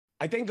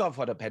I thank God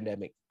for the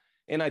pandemic.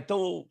 And I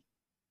told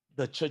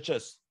the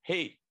churches,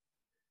 hey,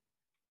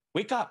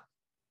 wake up.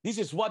 This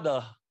is what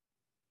the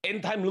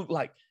end time look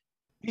like.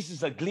 This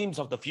is a glimpse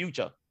of the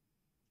future.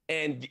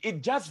 And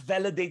it just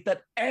validated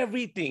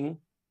everything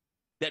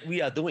that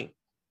we are doing.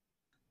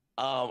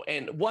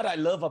 And what I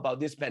love about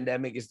this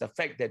pandemic is the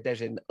fact that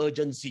there's an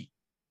urgency.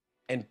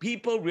 And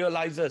people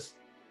realizes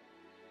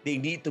they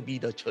need to be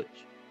the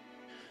church.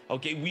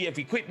 Okay, we have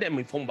equipped them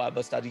with home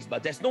Bible studies,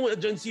 but there's no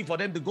urgency for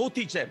them to go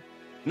teach them.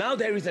 Now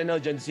there is an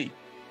urgency.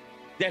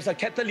 There's a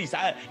catalyst.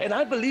 And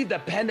I believe the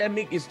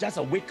pandemic is just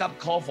a wake-up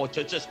call for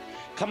churches.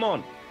 Come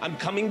on, I'm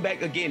coming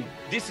back again.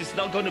 This is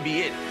not going to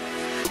be it.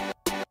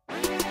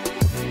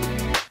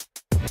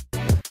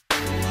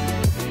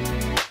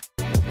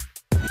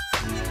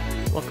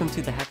 Welcome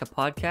to the Hacka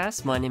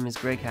Podcast. My name is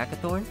Greg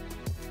Hackathorn.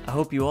 I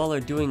hope you all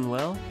are doing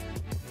well.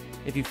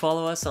 If you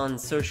follow us on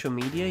social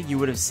media, you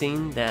would have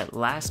seen that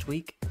last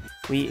week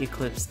we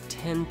eclipsed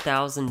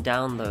 10,000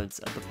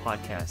 downloads of the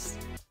podcast.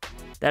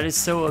 That is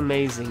so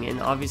amazing, and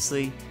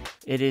obviously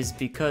it is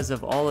because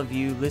of all of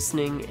you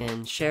listening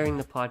and sharing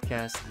the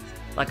podcast.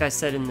 Like I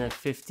said in the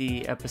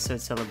 50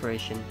 episode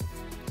celebration,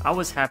 I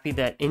was happy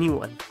that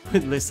anyone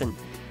would listen,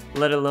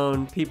 let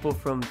alone people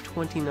from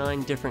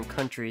 29 different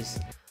countries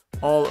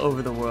all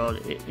over the world.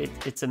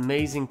 It's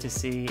amazing to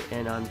see,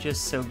 and I'm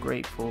just so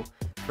grateful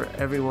for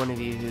every one of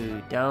you who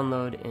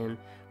download and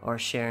are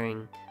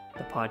sharing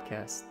the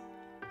podcast.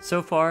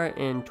 So far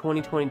in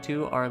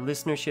 2022, our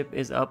listenership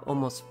is up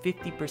almost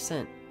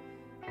 50%,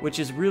 which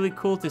is really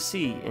cool to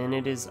see, and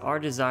it is our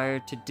desire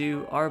to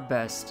do our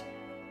best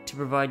to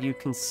provide you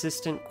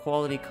consistent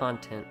quality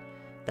content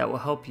that will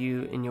help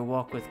you in your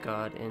walk with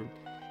God, and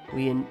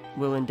we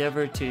will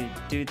endeavor to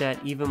do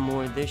that even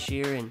more this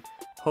year, and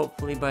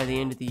hopefully by the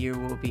end of the year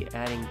we'll be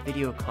adding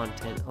video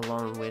content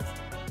along with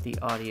the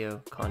audio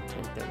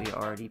content that we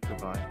already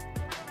provide.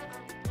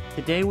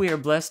 Today we are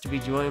blessed to be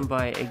joined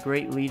by a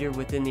great leader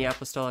within the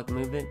Apostolic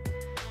movement.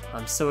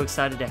 I'm so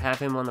excited to have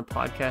him on the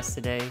podcast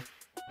today,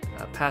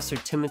 Pastor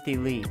Timothy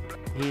Lee.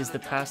 He is the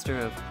pastor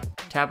of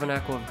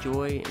Tabernacle of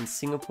Joy in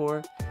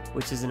Singapore,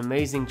 which is an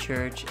amazing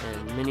church,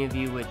 and many of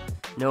you would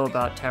know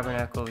about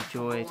Tabernacle of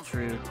Joy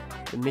through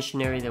the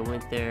missionary that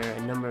went there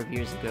a number of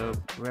years ago,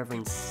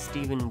 Reverend Sis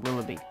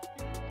Willoughby.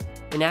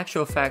 In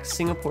actual fact,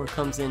 Singapore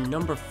comes in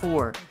number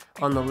 4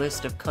 on the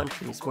list of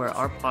countries where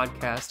our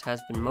podcast has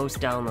been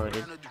most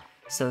downloaded.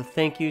 So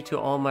thank you to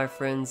all my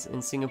friends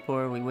in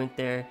Singapore. We went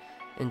there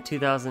in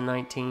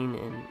 2019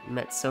 and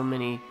met so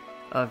many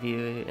of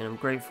you, and I'm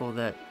grateful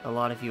that a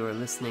lot of you are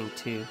listening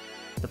to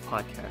the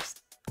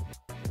podcast.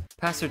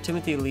 Pastor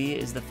Timothy Lee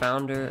is the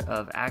founder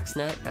of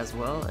AXNet as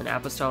well, an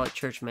Apostolic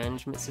Church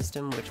Management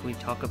System, which we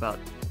talk about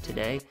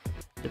today.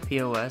 The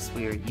POS,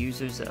 we are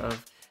users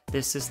of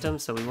this system,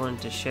 so we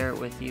wanted to share it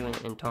with you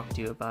and talk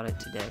to you about it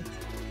today.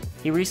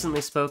 He recently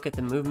spoke at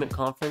the Movement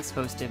Conference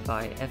hosted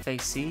by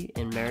FAC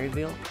in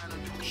Maryville,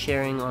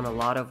 sharing on a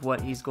lot of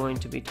what he's going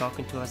to be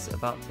talking to us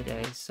about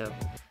today, so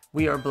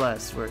we are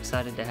blessed. We're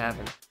excited to have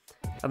him.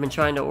 I've been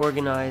trying to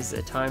organize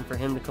a time for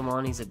him to come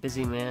on. He's a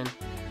busy man.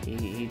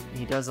 He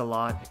does a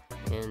lot,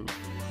 and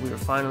we were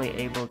finally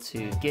able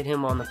to get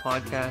him on the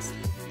podcast,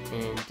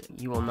 and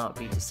you will not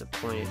be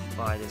disappointed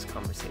by this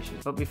conversation.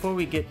 But before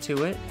we get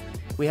to it,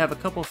 we have a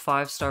couple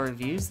 5-star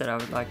reviews that I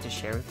would like to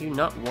share with you.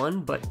 Not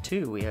one, but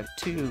 2. We have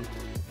 2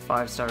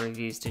 5-star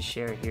reviews to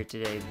share here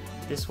today.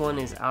 This one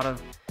is out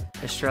of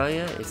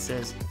Australia. It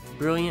says,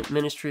 "Brilliant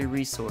ministry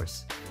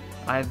resource.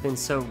 I have been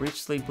so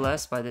richly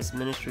blessed by this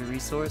ministry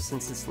resource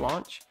since its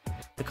launch.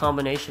 The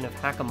combination of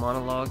Hacka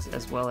monologues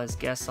as well as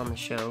guests on the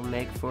show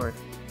make for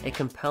a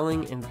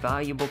compelling and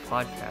valuable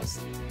podcast.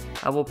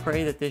 I will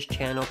pray that this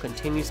channel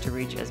continues to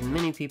reach as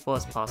many people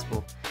as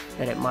possible,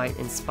 that it might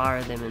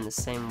inspire them in the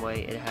same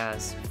way it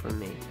has for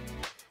me."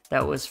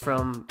 That was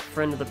from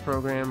friend of the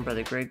program,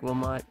 Brother Greg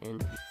Wilmot,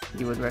 and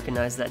you would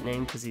recognize that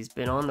name because he's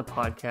been on the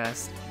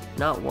podcast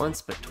not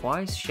once but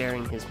twice,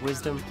 sharing his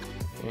wisdom.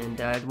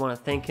 And I'd want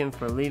to thank him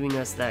for leaving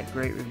us that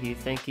great review.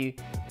 Thank you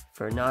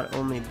for not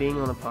only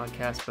being on the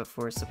podcast, but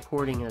for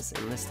supporting us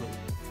and listening.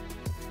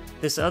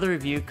 This other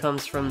review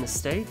comes from the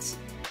States.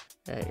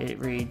 It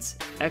reads,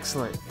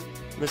 "Excellent.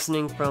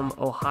 Listening from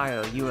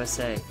Ohio,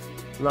 USA.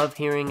 Love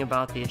hearing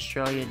about the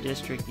Australia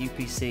District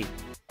UPC.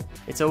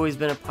 It's always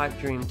been a pipe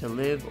dream to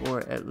live or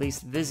at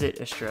least visit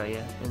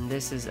Australia, and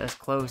this is as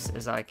close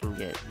as I can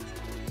get."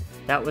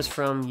 That was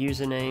from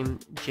username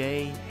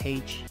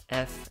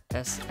JHFSS.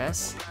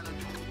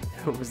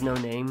 There was no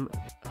name.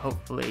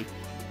 Hopefully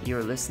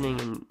you're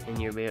listening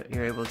and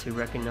you're able to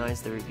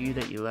recognize the review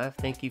that you left.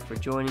 Thank you for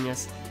joining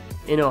us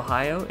in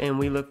Ohio, and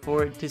we look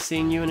forward to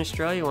seeing you in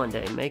Australia one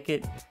day. Make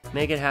it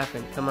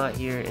happen. Come out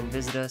here and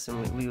visit us,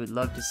 and we would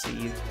love to see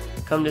you.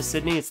 Come to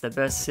Sydney. It's the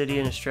best city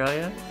in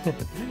Australia.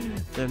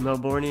 The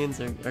Melbournians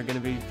are going to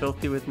be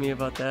filthy with me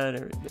about that,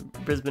 or the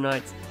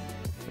Brisbaneites,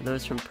 or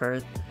those from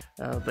Perth.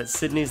 But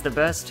Sydney's the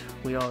best.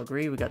 We all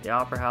agree. We got the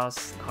Opera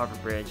House, the Harbour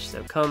Bridge.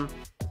 So come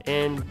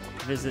and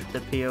visit the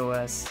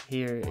POS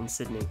here in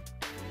Sydney.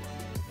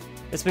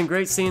 It's been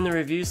great seeing the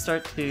reviews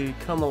start to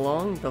come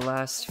along the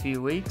last few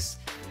weeks,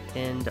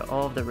 and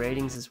all of the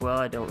ratings as well.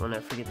 I don't want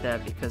to forget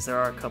that because there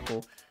are a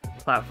couple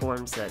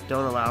platforms that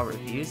don't allow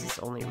reviews, it's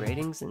only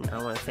ratings, and I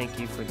want to thank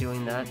you for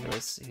doing that,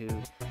 those who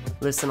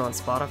listen on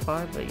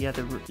Spotify. But yeah,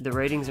 the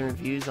ratings and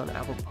reviews on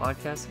Apple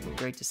Podcasts have been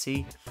great to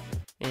see,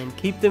 and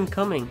keep them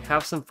coming.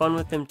 Have some fun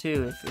with them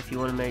too. If you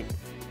want to make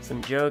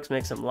some jokes,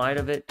 make some light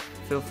of it,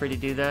 feel free to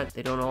do that.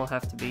 They don't all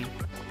have to be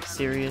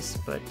serious,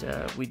 but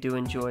we do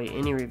enjoy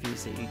any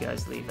reviews that you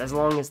guys leave, as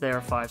long as they are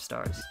 5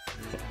 stars.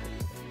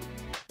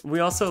 We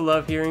also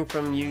love hearing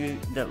from you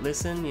that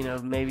listen.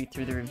 Maybe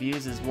through the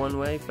reviews is one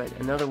way, but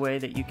another way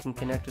that you can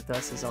connect with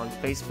us is on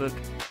Facebook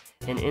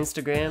and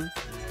Instagram,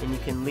 and you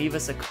can leave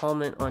us a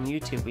comment on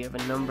YouTube. We have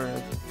a number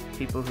of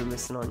people who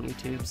listen on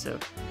YouTube, so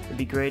it'd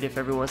be great if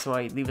every once in a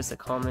while you leave us a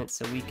comment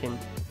so we can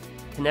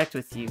connect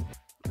with you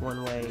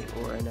one way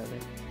or another.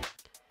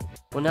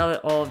 Well, now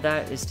that all of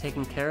that is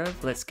taken care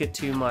of, let's get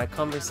to my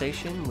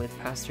conversation with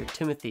Pastor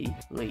Timothy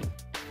Lee.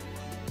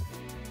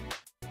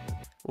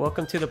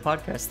 Welcome to the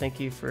podcast. Thank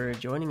you for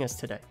joining us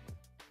today.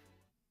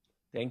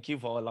 Thank you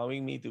for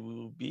allowing me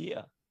to be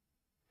here.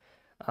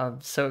 I'm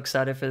so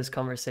excited for this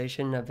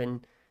conversation. I've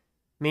been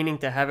meaning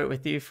to have it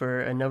with you for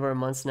a number of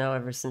months now,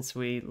 ever since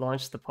we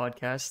launched the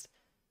podcast.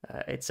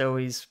 It's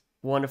always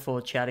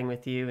wonderful chatting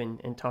with you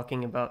and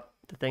talking about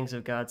the things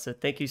of God. So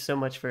thank you so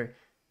much for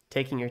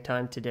taking your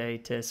time today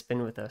to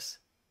spend with us,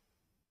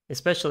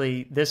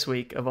 especially this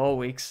week of all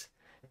weeks.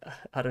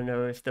 I don't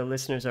know if the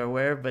listeners are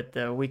aware, but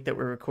the week that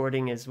we're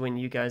recording is when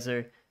you guys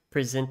are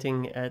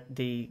presenting at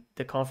the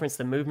conference,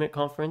 the Movement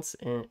Conference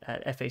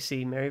at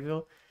FAC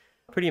Maryville.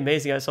 Pretty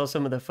amazing. I saw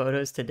some of the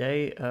photos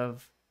today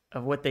of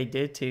what they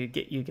did to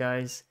get you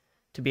guys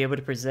to be able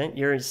to present.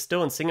 You're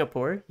still in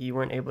Singapore. You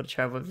weren't able to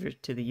travel over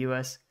to the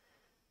U.S.,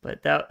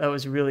 but that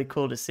was really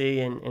cool to see,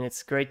 and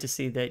it's great to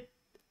see that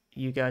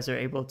you guys are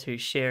able to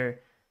share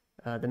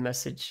the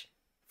message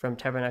from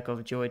Tabernacle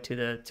of Joy to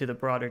the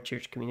broader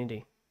church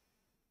community.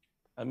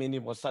 I mean,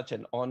 it was such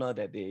an honor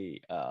that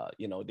they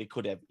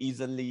could have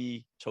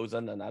easily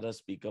chosen another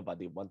speaker, but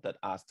they wanted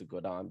us to go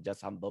down. I'm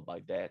just humbled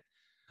by that.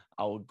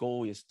 Our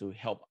goal is to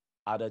help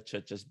other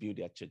churches build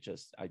their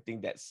churches. I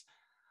think that's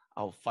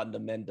our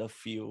fundamental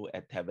feel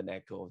at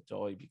Tabernacle of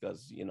Joy,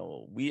 because,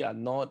 we are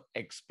not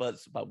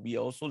experts, but we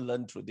also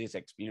learn through this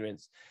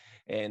experience.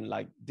 And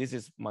this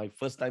is my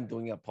first time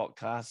doing a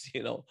podcast,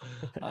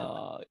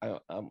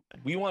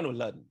 we want to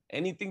learn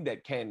anything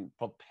that can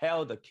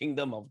propel the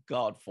kingdom of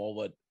God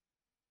forward.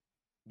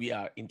 We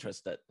are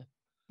interested.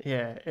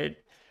 Yeah,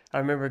 I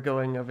remember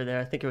going over there.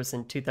 I think it was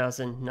in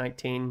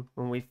 2019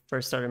 when we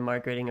first started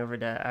migrating over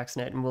to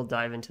AXNet, and we'll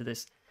dive into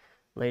this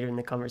later in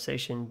the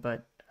conversation.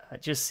 But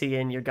just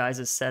seeing your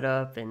guys'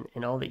 setup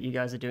and all that you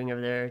guys are doing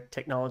over there,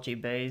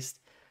 technology-based,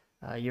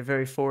 you're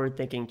very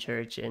forward-thinking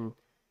church. And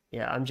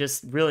yeah, I'm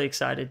just really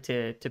excited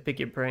to pick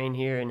your brain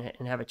here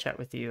and have a chat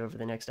with you over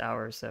the next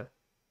hour or so.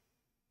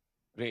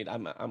 Great.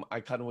 I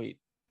can't wait.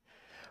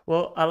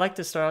 Well, I like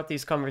to start out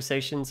these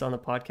conversations on the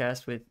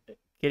podcast with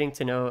getting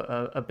to know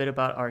a bit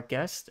about our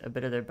guest, a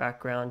bit of their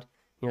background,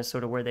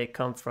 sort of where they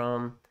come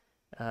from,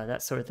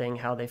 that sort of thing,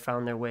 how they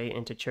found their way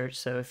into church.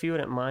 So if you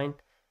wouldn't mind,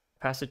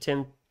 Pastor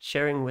Tim,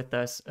 sharing with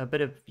us a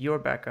bit of your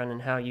background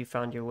and how you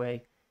found your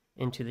way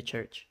into the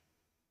church.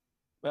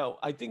 Well,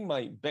 I think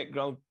my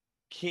background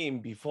came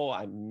before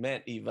I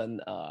met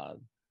even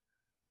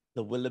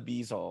the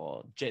Willoughbys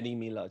or Jenny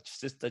Miller.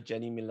 Sister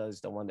Jenny Miller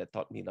is the one that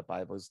taught me the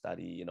Bible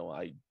study.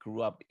 I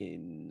grew up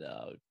in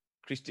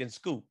Christian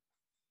school.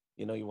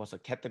 It was a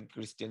Catholic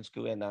Christian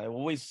school, and I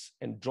always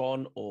am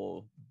drawn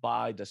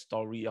by the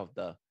story of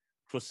the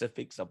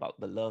crucifix, about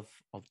the love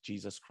of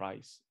Jesus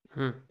Christ,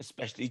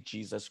 especially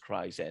Jesus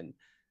Christ. And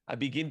I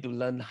begin to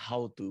learn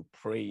how to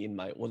pray in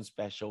my own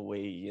special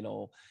way,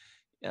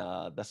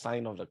 the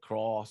sign of the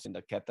cross in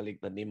the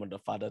Catholic, the name of the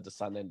Father, the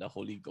Son, and the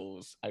Holy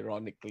Ghost,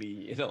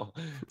 ironically,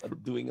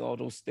 doing all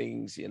those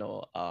things,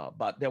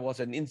 but there was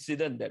an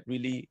incident that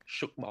really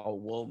shook my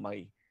world.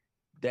 My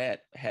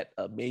dad had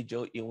a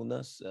major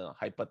illness,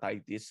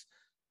 hepatitis,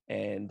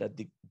 and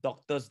the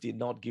doctors did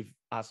not give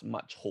us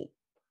much hope.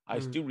 I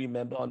still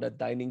remember on the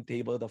dining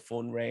table, the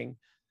phone rang.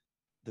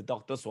 The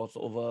doctors was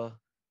over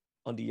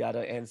on the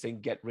other end saying,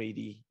 "Get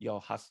ready.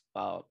 Your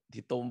husband."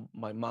 He told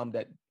my mom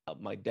that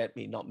my dad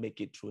may not make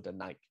it through the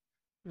night.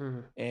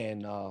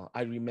 And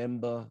I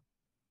remember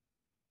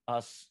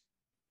us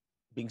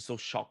being so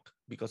shocked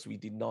because we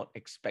did not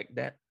expect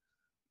that.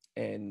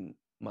 And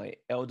my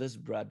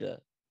eldest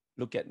brother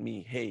looked at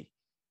me, "Hey,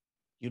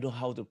 you know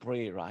how to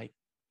pray, right?"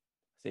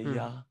 I say,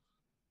 "Yeah."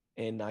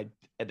 And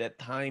at that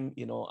time,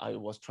 I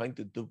was trying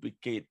to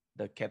duplicate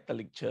the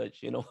Catholic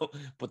Church,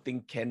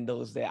 putting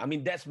candles there. I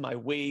mean, that's my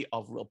way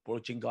of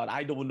approaching God.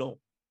 I don't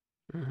know.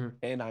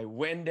 And I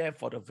went there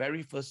for the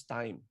very first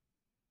time.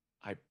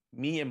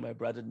 Me and my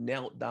brother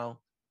knelt down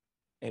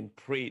and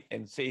prayed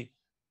and say,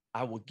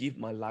 "I will give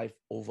my life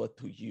over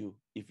to you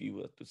if you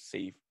were to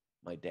save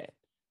my dad."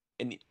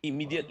 And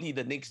immediately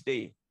the next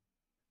day,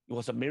 it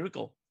was a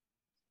miracle.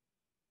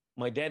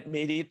 My dad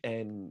made it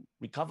and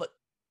recovered.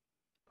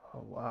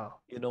 Oh, wow.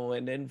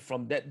 And then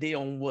from that day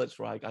onwards,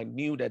 right, I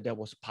knew that there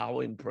was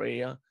power in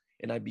prayer,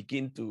 and I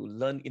began to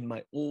learn in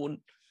my own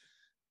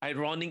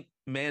ironic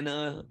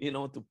manner,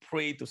 to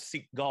pray, to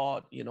seek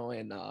God,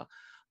 and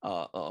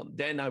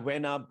then I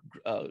went up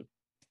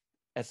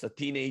as a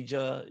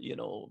teenager,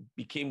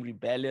 became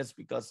rebellious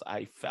because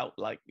I felt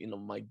like,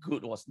 my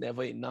good was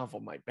never enough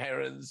for my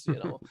parents,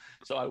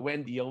 so I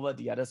went over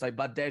the other side,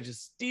 but there's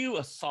still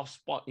a soft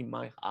spot in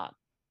my heart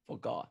for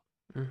God.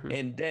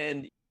 And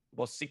then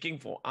was seeking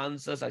for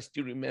answers. I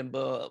still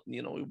remember,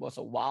 it was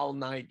a wild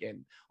night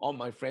and all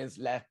my friends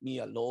left me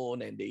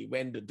alone and they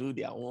went to do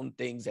their own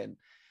things. And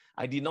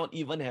I did not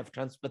even have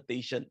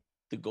transportation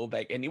to go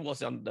back. And it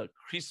was on the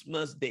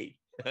Christmas day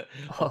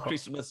or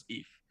Christmas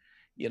Eve.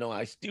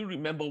 I still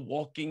remember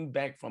walking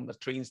back from the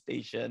train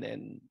station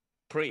and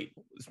prayed.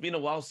 It's been a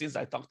while since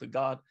I talked to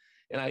God.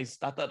 And I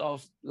started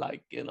off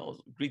like,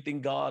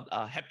 greeting God,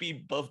 happy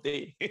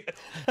birthday,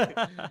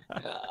 and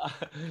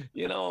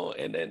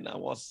then I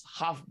was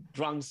half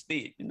drunk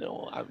state,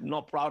 I'm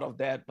not proud of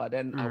that, but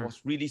then I was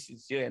really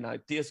sincere and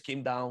tears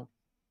came down,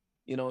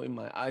 in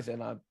my eyes,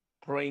 and I'm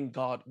praying,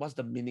 God, what's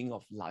the meaning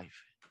of life?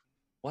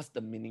 What's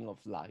the meaning of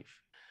life?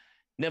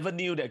 Never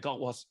knew that God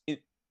was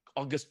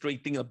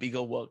orchestrating a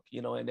bigger work,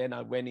 and then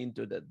I went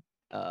into the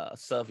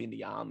serve in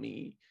the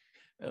army.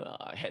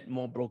 I had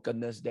more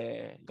brokenness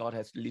there. God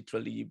has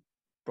literally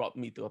brought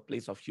me to a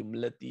place of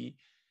humility.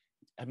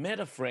 I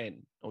met a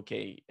friend,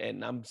 okay,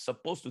 and I'm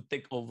supposed to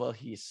take over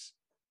his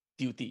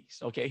duties,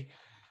 okay.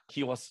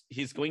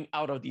 He's going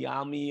out of the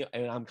army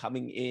and I'm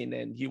coming in,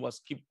 and he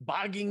was keep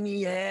bugging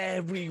me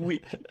every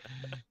week.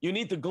 You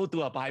need to go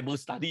to a Bible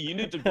study. You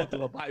need to go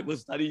to a Bible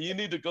study. You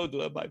need to go to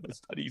a Bible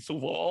study. So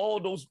for all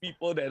those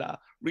people that are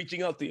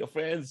reaching out to your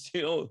friends,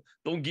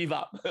 don't give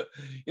up.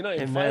 And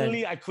Amen.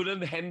 Finally I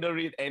couldn't handle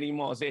it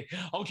anymore. Say,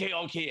 okay,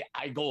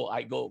 I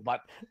go.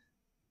 But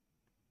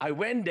I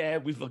went there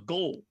with a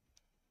goal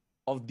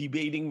of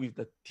debating with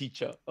the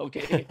teacher,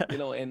 okay?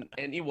 And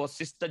it was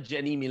Sister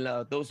Jenny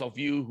Miller. Those of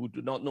you who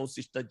do not know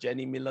Sister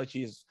Jenny Miller,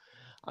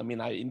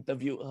 I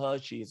interviewed her.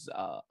 She's,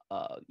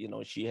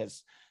 she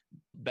has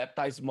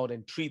baptized more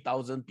than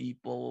 3,000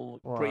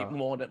 people, Wow. prayed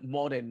more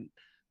than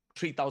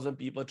 3,000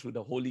 people through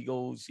the Holy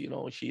Ghost.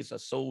 She's a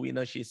soul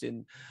winner. She's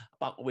in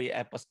Parkway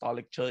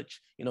Apostolic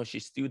Church.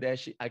 She's still there.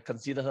 I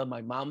consider her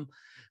my mom.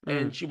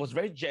 And she was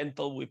very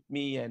gentle with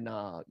me, and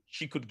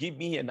she could give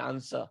me an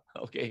answer,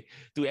 okay,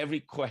 to every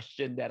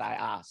question that I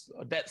asked.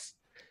 That's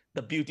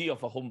the beauty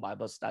of a home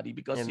Bible study,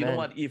 because Amen. you know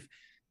what?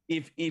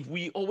 If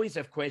we always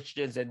have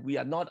questions and we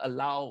are not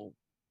allowed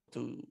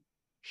to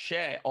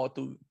share or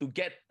to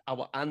get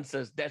our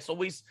answers, there's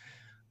always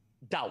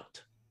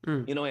doubt.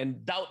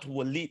 And doubt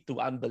will lead to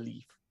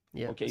unbelief.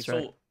 Yeah, okay, so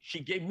right. she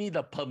gave me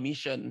the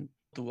permission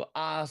to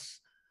ask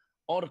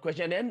all the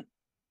questions. And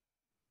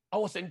I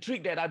was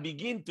intrigued that I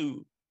began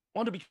to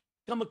want to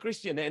become a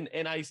Christian.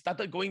 And I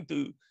started going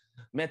to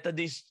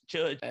Methodist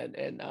church.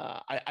 And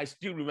I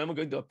still remember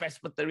going to a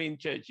Presbyterian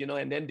church,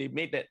 and then they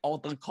made that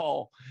altar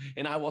call.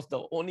 And I was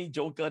the only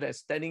joker that's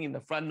standing in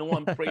the front. No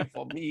one prayed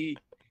for me.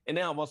 And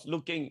then I was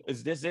looking,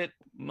 is this it?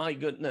 My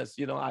goodness,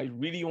 I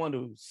really want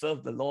to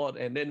serve the Lord.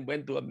 And then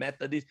went to a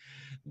Methodist.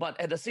 But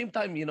at the same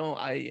time,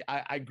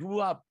 I grew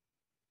up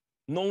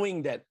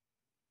knowing that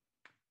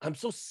I'm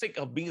so sick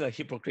of being a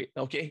hypocrite,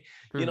 okay?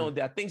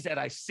 There are things that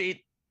I said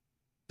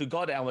to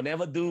God that I will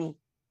never do,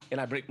 and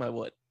I break my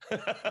word.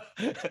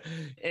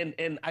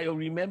 and I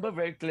remember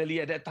very clearly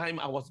at that time,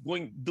 I was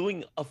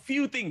doing a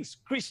few things,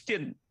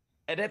 Christian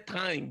at that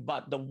time,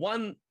 but the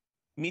one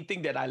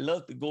meeting that I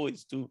love to go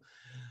is to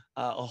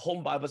a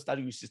home Bible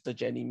study with Sister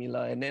Jenny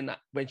Miller. And then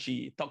when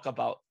she talked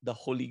about the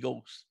Holy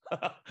Ghost,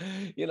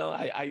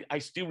 I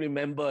still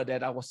remember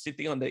that I was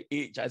sitting on the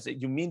edge. I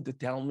said, you mean to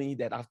tell me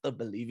that after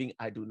believing,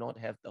 I do not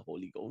have the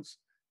Holy Ghost?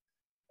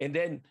 And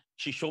then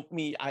she showed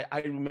me,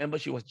 I remember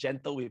she was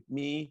gentle with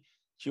me.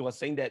 She was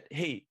saying that,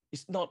 hey,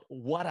 it's not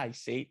what I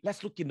say.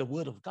 Let's look in the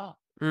Word of God.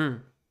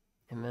 Amen.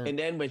 And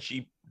then when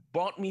she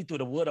brought me to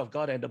the Word of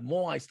God, and the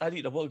more I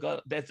studied the Word of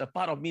God, there's a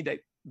part of me that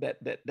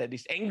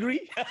is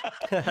angry.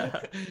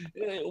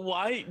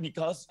 Why?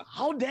 Because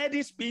how dare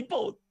these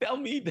people tell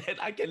me that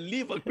I can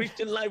live a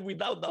Christian life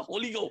without the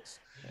Holy Ghost?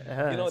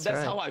 That's right.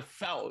 How I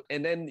felt.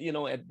 And then,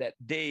 at that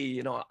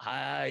day,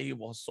 I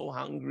was so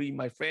hungry.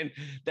 My friend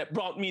that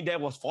brought me there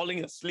was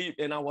falling asleep,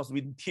 and I was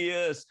with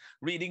tears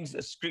reading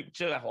the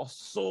scripture. I was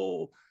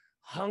so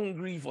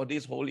hungry for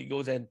this Holy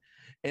Ghost.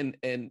 And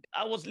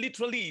I was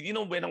literally,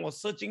 when I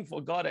was searching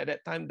for God at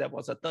that time, there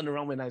was a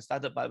turnaround when I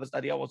started Bible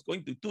study. I was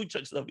going to 2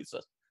 church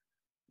services,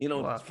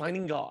 Wow.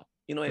 finding God,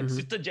 and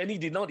Sister Jenny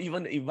did not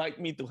even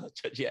invite me to her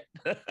church yet.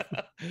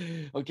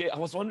 Okay, I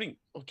was wondering,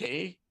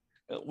 okay,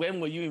 when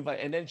will you invite?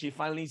 And then she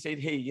finally said,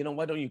 hey,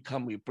 why don't you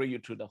come? We pray you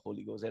through the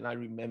Holy Ghost. And I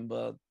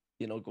remember,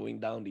 going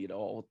down the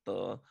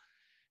altar,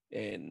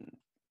 and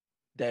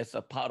there's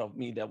a part of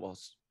me that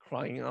was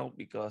crying out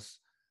because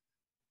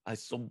I'm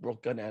so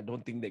broken, and I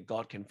don't think that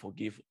God can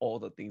forgive all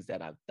the things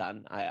that I've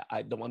done.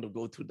 I don't want to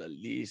go through the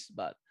list,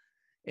 but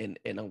and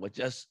I was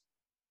just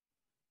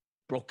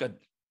broken.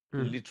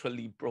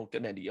 literally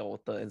broken at the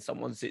altar. And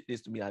someone said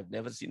this to me, I've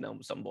never seen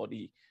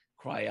somebody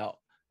cry out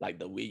like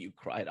the way you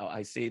cried out.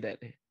 I say that,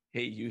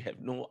 hey, you have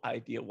no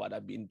idea what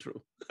I've been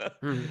through.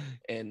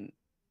 And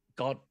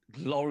God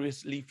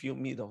gloriously filled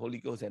me the Holy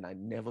Ghost, and I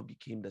never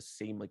became the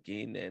same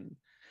again. And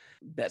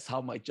that's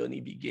how my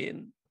journey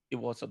began. It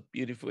was a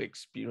beautiful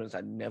experience.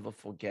 I never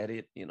forget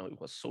it. You know, it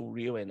was so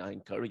real. And I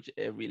encourage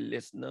every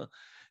listener,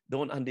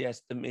 don't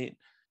underestimate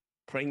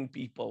praying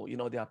people. You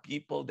know, there are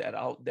people that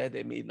are out there,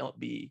 they may not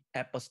be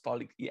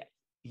apostolic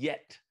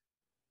yet,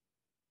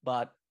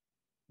 but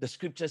the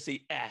scriptures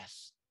say,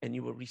 ask and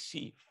you will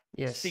receive.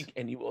 Yes. Seek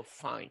and you will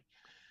find.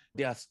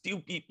 There are still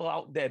people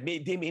out there,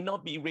 they may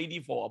not be ready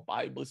for a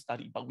Bible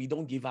study, but we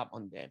don't give up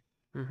on them.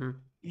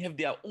 They have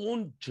their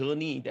own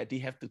journey that they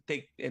have to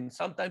take. And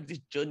sometimes this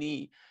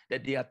journey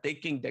that they are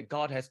taking, that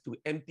God has to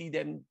empty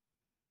them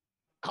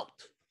out.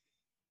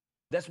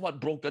 That's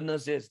what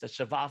brokenness is, the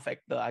Shava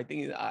factor. I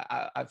think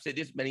I've said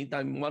this many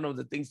times. One of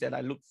the things that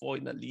I look for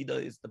in a leader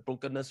is the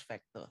brokenness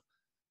factor,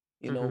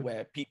 you know,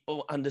 where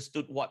people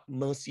understood what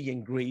mercy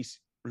and grace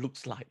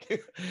looks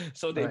like.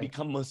 So they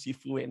become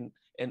merciful and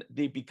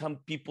they become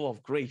people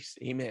of grace.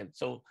 Amen.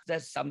 So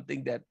that's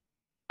something that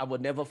I will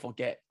never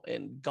forget.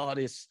 And God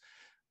is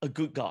a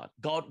good God.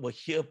 God will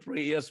hear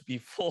prayers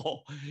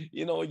before,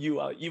 you know, you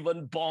are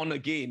even born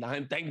again.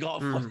 And thank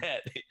God for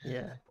that.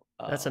 Yeah,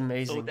 that's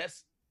amazing. So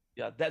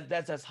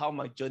that's how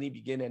my journey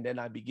began. And then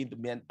I begin to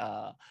meet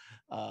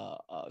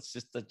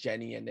Sister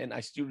Jenny. And then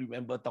I still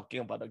remember talking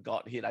about the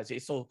Godhead. I say,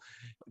 so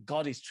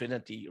God is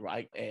Trinity,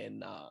 right?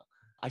 And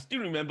I still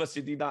remember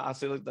sitting down,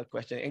 asking the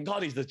question, and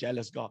God is the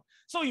jealous God.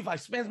 So if I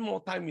spend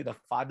more time with the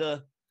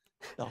Father,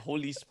 the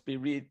Holy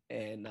Spirit,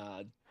 and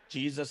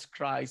Jesus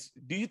Christ,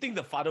 do you think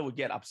the Father would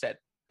get upset?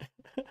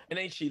 And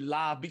then she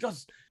laughed,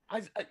 because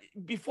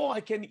before I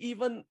can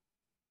even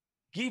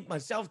give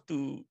myself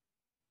to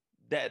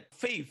that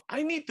faith,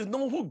 I need to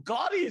know who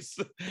God is.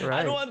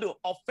 I don't want to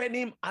offend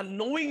him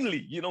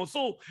unknowingly, you know.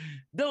 So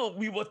though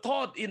we were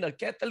taught in a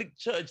Catholic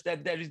church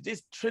that there is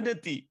this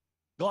Trinity,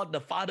 God the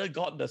Father,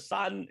 God the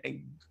Son,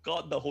 and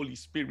God the Holy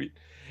Spirit.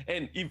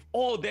 And if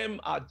all of them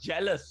are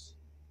jealous,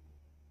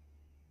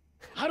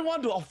 I don't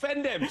want to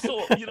offend them.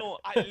 So, you know,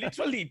 I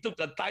literally took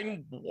a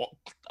time,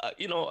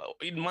 you know,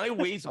 in my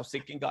ways of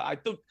seeking God. I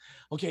took,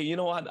 okay, you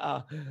know what,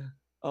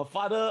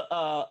 Father,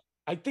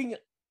 I think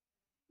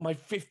my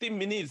 15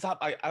 minutes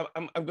up.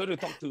 I'm going to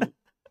talk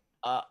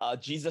to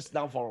Jesus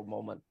now for a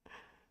moment.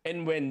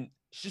 And when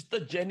Sister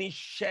Jenny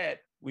shared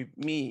with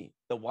me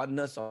the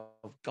oneness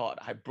of God,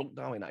 I broke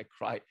down and I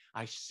cried.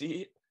 I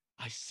see it,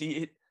 I see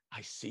it,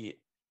 I see it.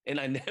 And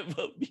I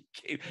never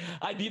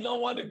I did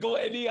not want to go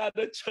any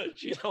other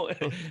church, you know,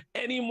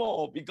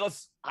 anymore,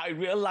 because I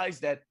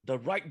realized that the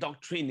right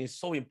doctrine is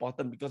so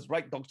important, because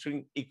right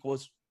doctrine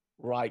equals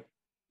right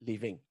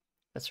living.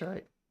 That's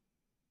right.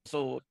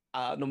 So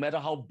no matter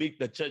how big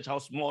the church, how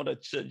small the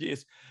church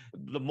is,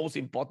 the most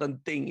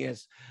important thing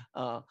is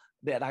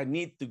that I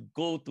need to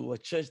go to a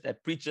church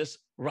that preaches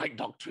right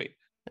doctrine.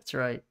 That's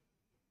right.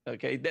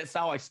 Okay, that's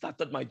how I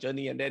started my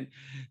journey. And then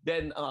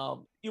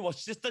it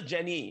was Sister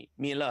Jenny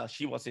Miller.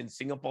 She was in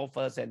Singapore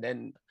first, and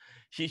then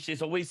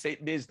she's always said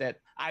this,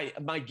 that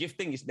my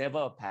gifting is never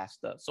a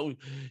pastor. So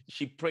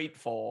she prayed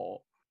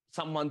for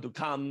someone to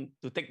come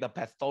to take the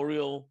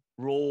pastoral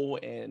role,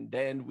 and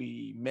then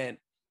we met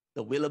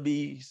the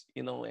Willoughbys,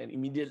 you know, and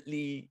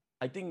immediately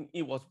I think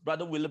it was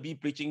Brother Willoughby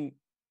preaching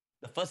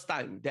the first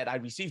time that I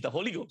received the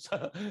Holy Ghost.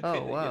 Oh, wow.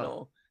 You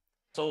know.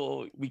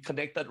 So we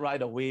connected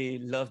right away,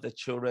 loved the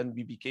children.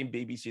 We became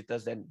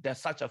babysitters, and there's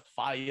such a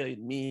fire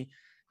in me,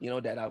 you know,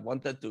 that I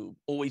wanted to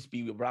always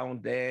be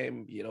around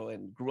them, you know,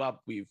 and grew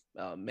up with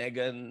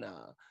Megan,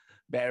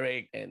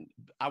 Barrick, and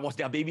I was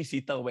their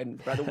babysitter when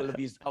Brother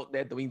Willoughby is out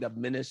there doing the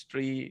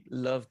ministry,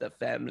 loved the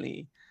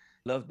family,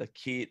 loved the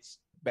kids.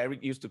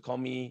 Barrick used to call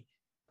me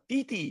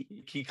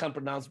Titi. He can't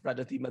pronounce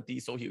Brother Timothy,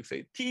 so he would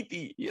say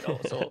Titi, you know,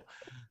 so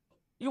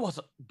it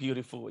was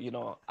beautiful, you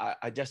know.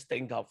 I just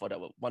thank God for that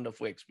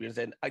wonderful experience.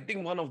 And I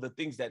think one of the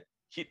things that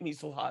hit me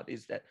so hard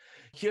is that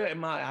here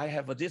am I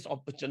have this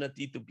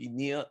opportunity to be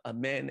near a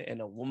man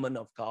and a woman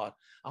of God.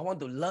 I want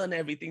to learn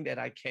everything that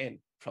I can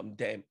from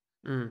them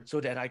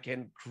so that I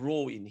can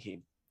grow in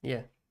him.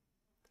 Yeah.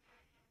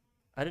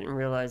 I didn't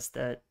realize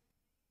that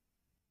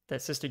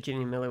Sister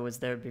Jenny Miller was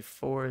there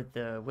before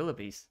the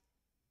Willoughbys.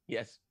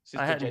 Yes,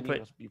 Sister Jenny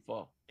was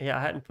before. Yeah,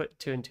 I hadn't put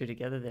two and two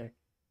together there.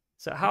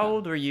 So how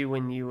old were you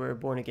when you were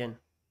born again?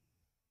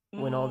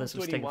 When all this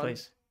was taking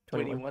place?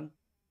 21.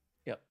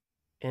 Yep.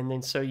 And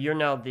then, so you're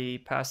now the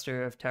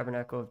pastor of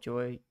Tabernacle of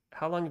Joy.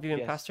 How long have you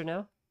been pastor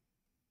now?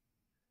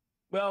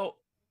 Well,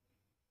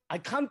 I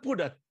can't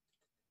put a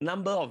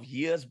number of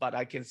years, but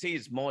I can say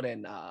it's more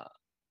than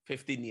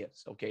 15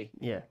 years, okay?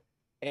 Yeah.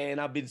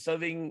 And I've been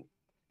serving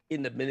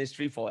in the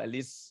ministry for at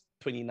least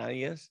 29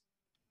 years.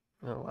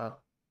 Oh, wow.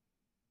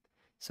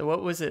 So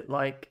what was it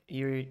like?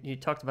 You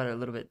talked about it a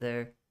little bit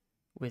there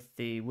with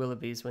the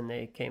Willoughbys when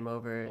they came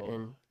over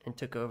and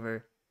took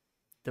over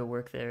the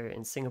work there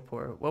in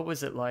Singapore. What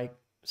was it like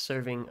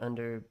serving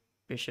under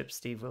Bishop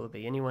Steve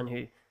Willoughby? Anyone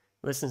who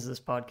listens to this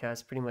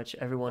podcast, pretty much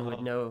everyone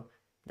would know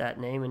that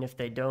name. And if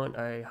they don't,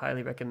 I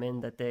highly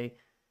recommend that they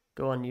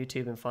go on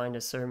YouTube and find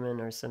a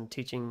sermon or some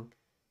teaching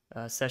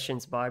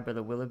sessions by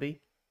Brother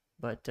Willoughby.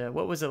 But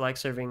what was it like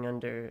serving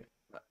under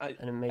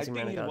an amazing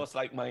man of God? I think he was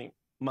like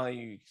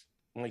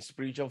my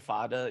spiritual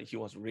father. He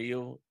was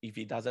real. If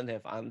he doesn't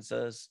have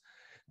answers,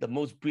 the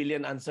most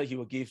brilliant answer he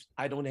will give,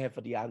 I don't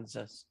have the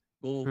answers.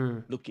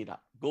 Go look it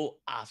up. Go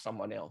ask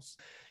someone else.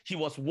 He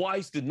was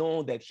wise to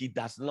know that he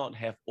does not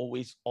have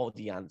always all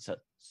the answers.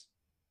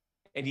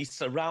 And he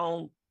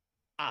surrounds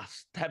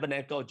us,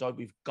 Tabernacle Joy,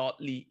 with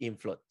godly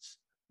influence.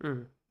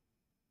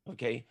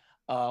 Okay.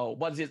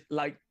 What's it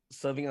like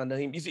serving under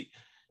him? You see,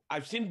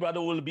 I've seen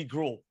Brother Willoughby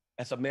grow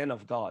as a man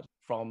of God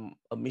from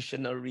a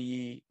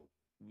missionary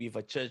with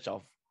a church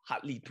of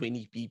hardly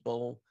 20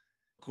 people,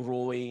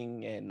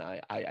 growing, and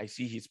I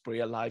see his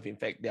prayer life. In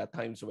fact, there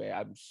are times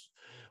where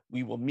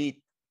we will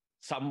meet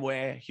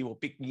somewhere, he will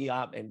pick me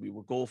up and we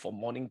will go for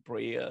morning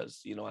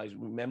prayers. You know, I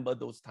remember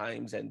those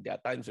times, and there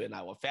are times when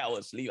I fell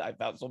asleep, I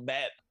felt so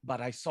bad,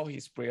 but I saw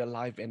his prayer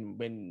life, and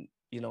when,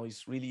 you know,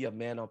 he's really a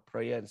man of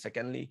prayer. And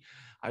secondly,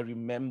 I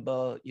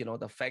remember, you know,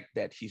 the fact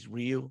that he's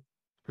real,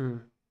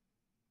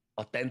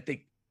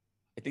 authentic.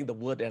 I think the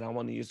word that I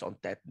want to use,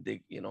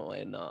 authentic, you know,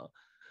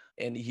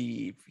 and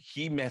he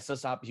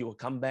messes up, he will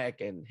come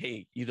back and,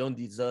 hey, you don't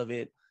deserve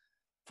it,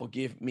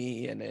 forgive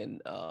me. And then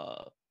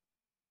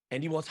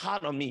and he was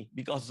hard on me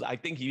because I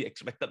think he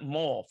expected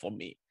more from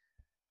me.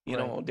 You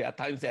know, there are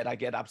times that I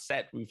get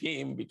upset with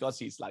him because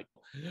he's like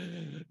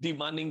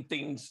demanding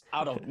things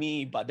out of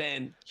me. But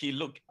then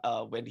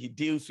when he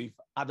deals with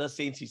other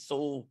saints, he's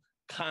so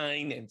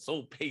kind and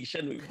so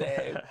patient with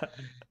them.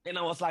 And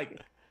I was like,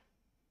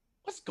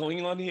 what's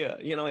going on here?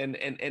 You know, and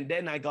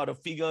then I got to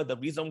figure the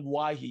reason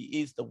why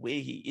he is the way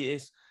he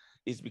is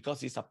because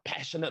he's a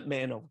passionate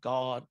man of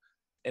God.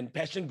 And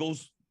passion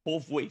goes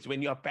both ways.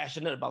 When you are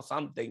passionate about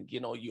something, you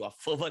know, you are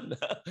fervent.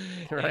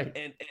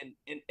 Right.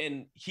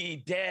 And he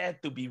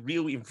dared to be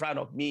real in front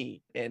of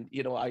me. And,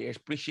 you know, I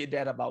appreciate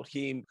that about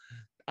him.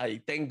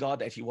 I thank God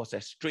that he was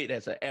as straight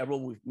as an arrow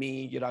with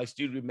me. You know, I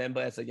still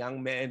remember as a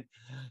young man,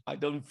 I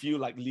don't feel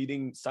like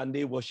leading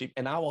Sunday worship.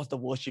 And I was the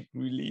worship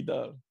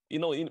leader. You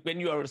know, when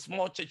you are a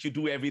small church, you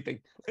do everything.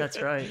 That's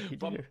right.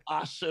 From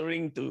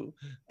ushering to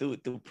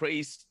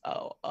praise,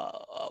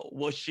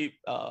 worship,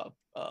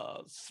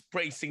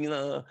 praise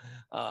singer,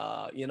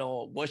 you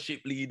know,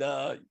 worship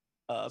leader,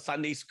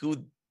 Sunday school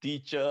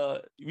teacher.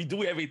 We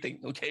do everything,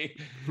 okay?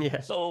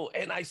 Yeah. So,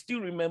 and I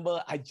still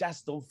remember, I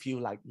just don't feel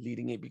like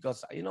leading it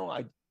because, you know,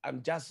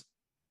 I'm just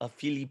a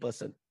feely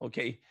person,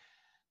 okay?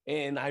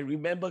 And I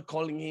remember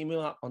calling him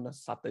up on a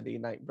Saturday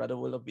night, Brother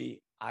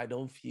Willoughby, I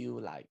don't feel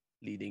like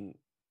leading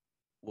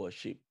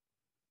worship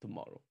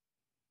tomorrow.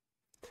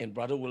 And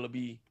Brother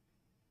Willoughby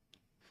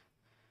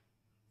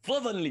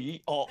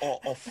fervently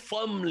or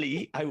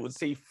firmly, I would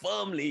say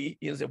firmly,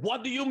 he said,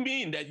 what do you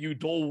mean that you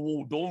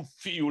don't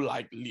feel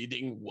like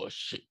leading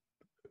worship?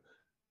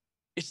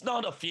 It's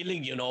not a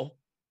feeling, you know.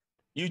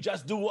 You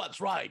just do what's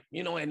right,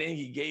 you know. And then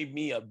he gave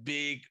me a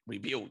big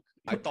rebuke.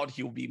 I thought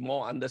he would be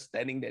more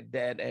understanding than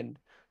that. And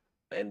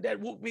that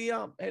woke me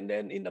up. And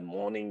then in the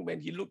morning,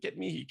 when he looked at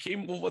me, he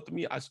came over to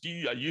me, asked,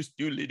 are you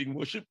still leading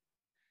worship?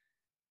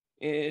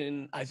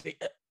 And I said,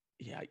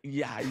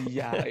 yeah,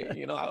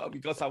 you know,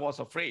 because I was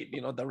afraid,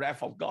 you know, the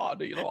wrath of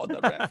God, you know, or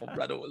the wrath of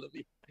Brother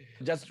Willoughby.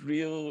 Just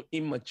real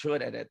immature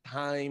at that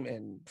time.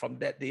 And from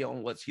that day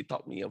onwards, he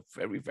taught me a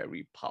very,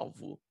 very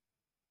powerful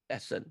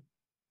lesson.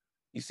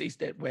 He says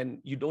that when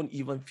you don't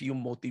even feel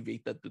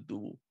motivated to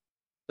do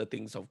the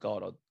things of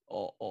God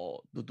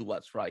or to do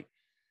what's right,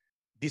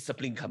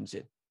 discipline comes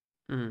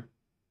in.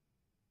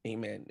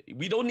 Amen.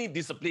 We don't need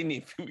discipline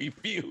if we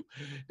feel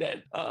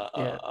that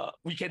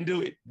we can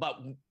do it,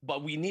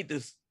 but we need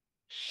to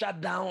shut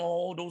down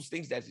all those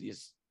things that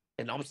is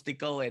an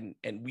obstacle, and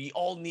we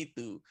all need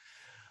to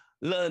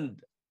learn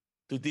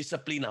to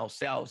discipline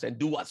ourselves and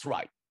do what's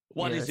right.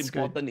 What is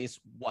important is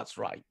what's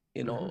right.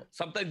 You know,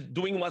 sometimes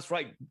doing what's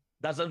right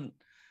doesn't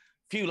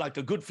feel like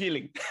a good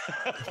feeling.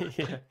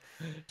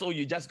 So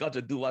you just got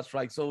to do what's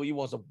right. So it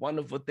was a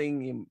wonderful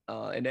thing.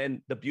 And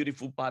then the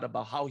beautiful part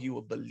about how he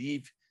will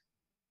believe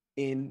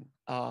in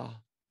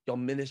your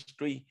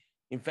ministry.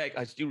 In fact,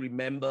 I still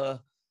remember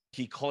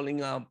he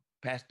calling up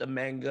Pastor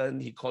Mangan,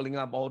 he calling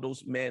up all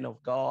those men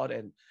of God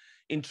and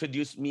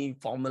introduced me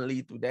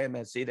formally to them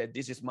and say that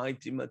this is my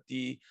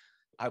Timothy.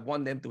 I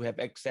want them to have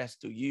access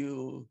to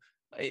you.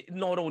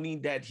 Not only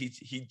that,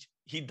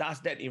 he does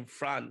that in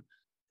front.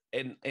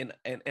 And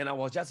I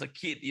was just a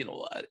kid, you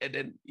know, and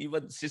then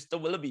even Sister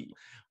Willoughby,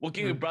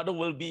 working with Brother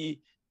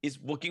Willoughby is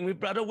working with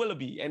Brother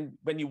Willoughby. And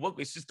when you work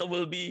with Sister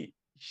Willoughby,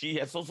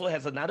 she also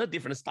has another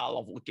different style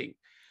of working.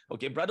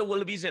 Okay, Brother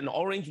Willoughby is an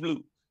orange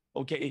blue.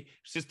 Okay,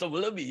 Sister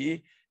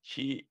Willoughby,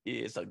 she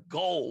is a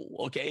gold.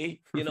 Okay,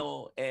 you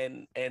know,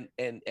 and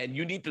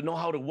you need to know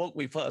how to work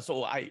with her.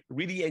 So I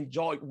really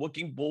enjoyed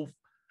working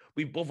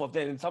with both of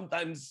them. And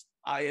sometimes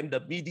I am the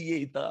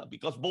mediator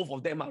because both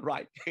of them are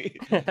right.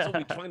 So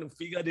we're trying to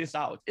figure this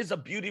out. It's a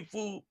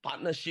beautiful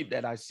partnership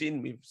that I've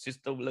seen with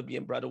Sister Willoughby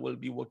and Brother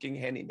Willoughby working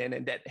hand in hand,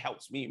 and that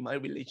helps me in my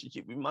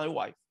relationship with my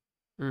wife.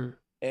 Mm.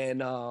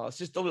 And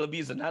Sister Willoughby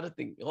is another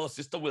thing. Oh,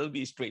 Sister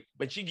Willoughby is straight.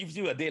 When she gives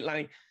you a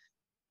deadline,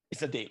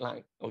 it's a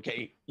deadline,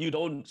 okay? You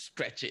don't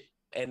stretch it.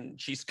 And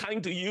she's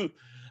kind to you,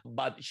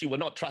 but she will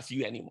not trust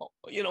you anymore.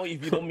 You know,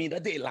 if you don't meet a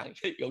deadline,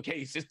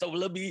 okay? Sister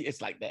Willoughby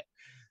is like that.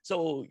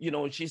 So, you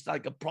know, she's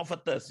like a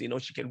prophetess, you know,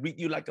 she can read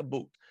you like a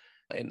book.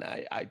 And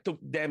I took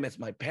them as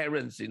my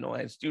parents, you know.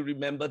 I still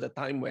remember the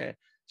time where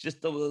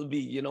Sister Willoughby,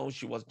 you know,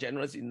 she was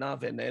generous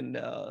enough. And then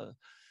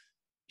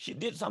she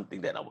did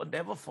something that I will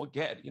never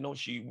forget. You know,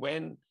 she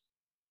went,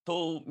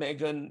 told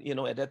Megan, you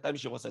know, at that time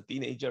she was a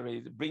teenager,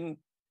 bring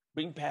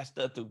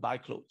pastor to buy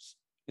clothes.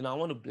 You know, I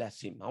want to bless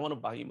him. I want to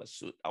buy him a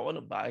suit. I want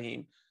to buy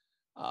him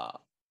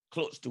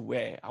clothes to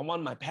wear. I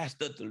want my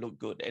pastor to look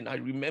good. And I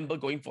remember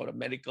going for a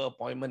medical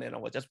appointment, and I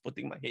was just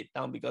putting my head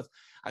down because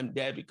I'm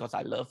there because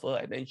I love her.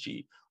 And then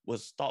she would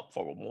stop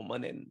for a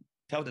moment and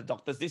tell the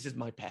doctors, this is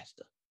my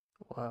pastor.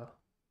 Wow.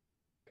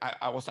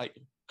 I was like,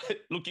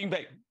 looking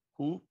back,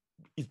 who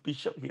is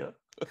Bishop here?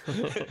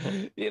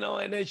 You know,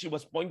 and then she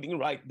was pointing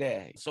right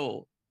there.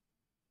 So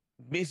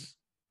miss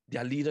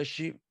their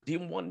leadership,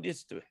 didn't want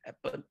this to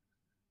happen.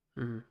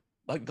 Mm-hmm.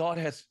 But God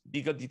has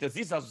bigger details.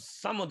 These are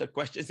some of the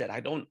questions that I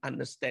don't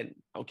understand,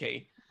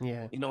 okay?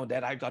 Yeah. You know,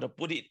 that I got to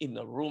put it in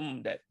a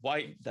room, that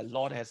why the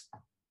Lord has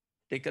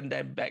taken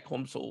them back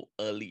home so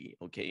early,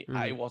 okay? Mm.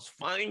 I was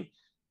fine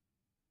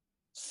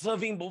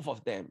serving both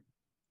of them.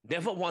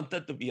 Never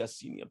wanted to be a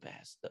senior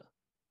pastor.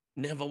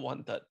 Never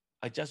wanted.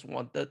 I just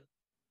wanted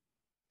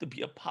to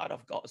be a part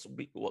of God's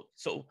big work.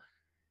 So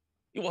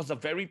it was a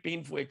very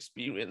painful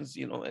experience,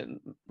 you know, and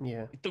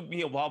yeah, it took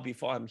me a while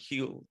before I'm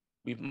healed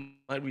with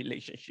my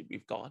relationship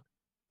with God,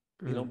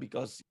 you know,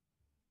 because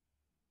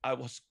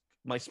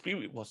my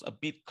spirit was a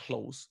bit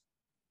close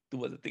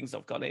to the things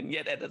of God, and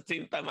yet at the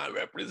same time I'm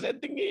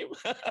representing Him.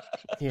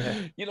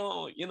 Yeah. You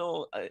know,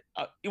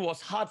 it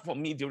was hard for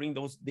me during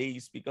those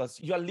days because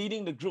you are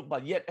leading the group,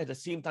 but yet at the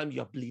same time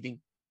you are bleeding.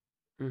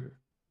 Mm-hmm.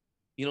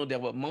 You know, there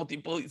were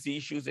multiple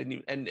issues,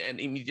 and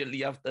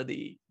immediately after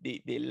they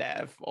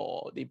left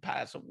or they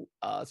passed,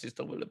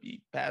 Sister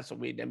Willoughby passed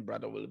away, then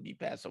Brother Willoughby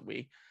passed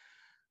away.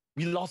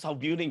 We lost our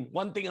building,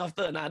 one thing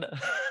after another.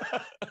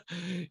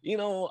 You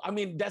know, I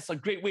mean, that's a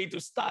great way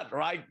to start,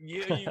 right?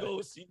 Here you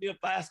go, senior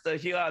pastor,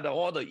 here are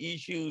all the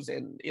issues,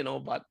 and, you know,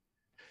 but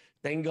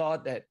thank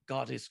God that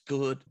God is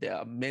good. There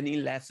are many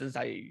lessons.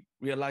 I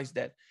realized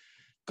that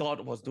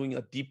God was doing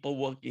a deeper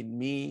work in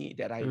me,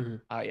 that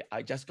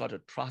I just got to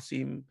trust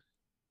Him.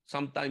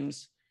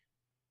 Sometimes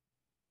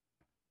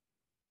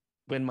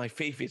when my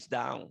faith is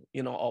down,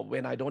 you know, or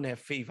when I don't have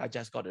faith, I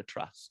just got to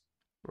trust.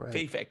 Right.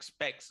 Faith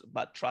expects,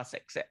 but trust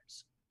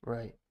accepts.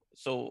 Right.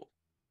 So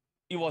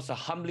it was a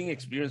humbling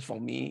experience for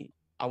me.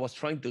 I was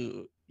trying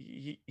to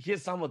hear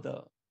some of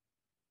the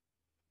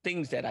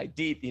things that I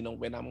did, you know,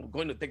 when I'm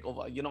going to take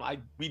over. You know,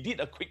 we did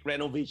a quick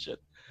renovation,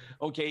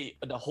 okay,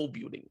 the whole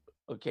building,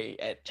 okay,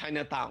 at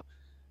Chinatown.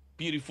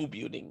 Beautiful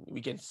building. We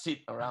can sit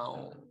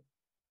around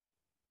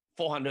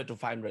 400 to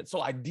 500.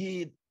 So I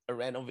did a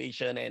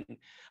renovation, and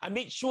I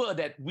made sure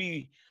that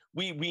we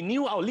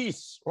renew our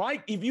lease,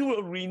 right? If you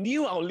will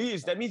renew our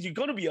lease, that means you're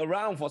going to be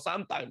around for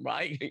some time,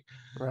 right?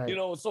 Right. You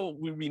know, so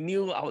we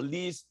renew our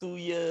lease 2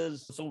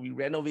 years. So we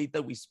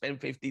renovated, we spent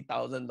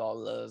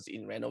 $50,000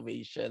 in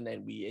renovation,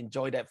 and we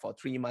enjoyed that for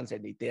 3 months,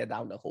 and they tear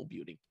down the whole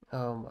building.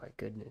 Oh my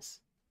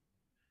goodness.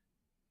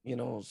 You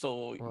know,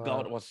 so Wow.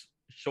 God was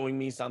showing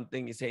me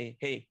something. He say,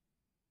 hey,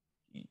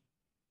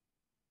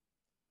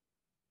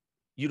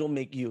 you don't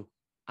make you,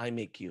 I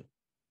make you.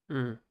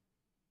 Mm.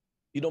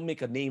 You don't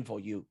make a name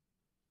for you.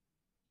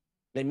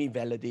 Let me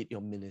validate your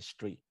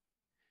ministry.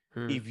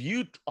 If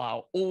you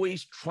are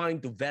always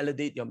trying to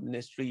validate your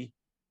ministry,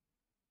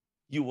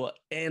 you will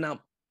end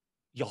up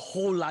your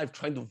whole life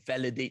trying to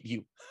validate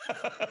you.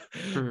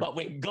 But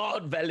when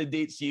God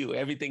validates you,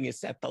 everything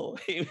is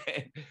settled.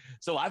 Amen.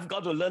 So I've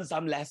got to learn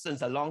some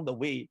lessons along the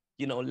way.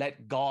 You know,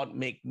 let God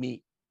make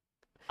me.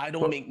 I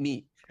don't make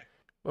me.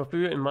 Well, if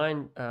you wouldn't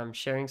mind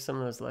sharing some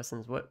of those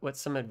lessons,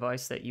 what's some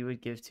advice that you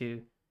would give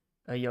to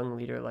a young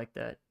leader like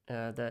that,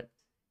 that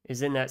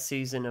is in that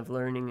season of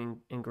learning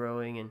and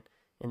growing, and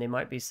they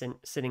might be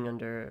sitting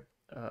under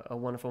a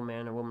wonderful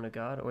man or woman of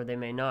God, or they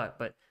may not,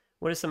 but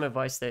what is some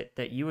advice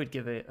that you would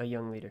give a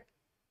young leader?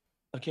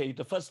 Okay,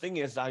 the first thing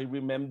is, I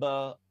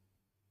remember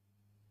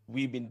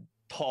we've been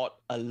taught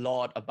a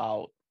lot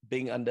about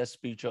being under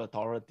spiritual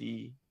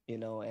authority, you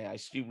know, and I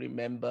still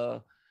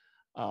remember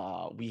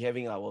we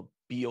having our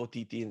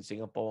BOTT in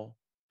Singapore,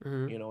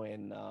 you know,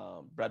 and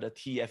Brother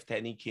T.F.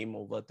 Tenney came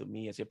over to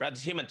me and said, Brother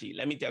Timothy,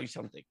 let me tell you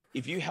something.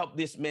 If you help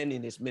this man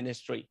in his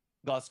ministry,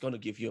 God's going to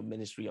give you a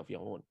ministry of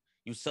your own.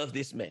 You serve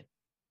this man.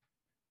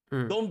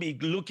 Don't be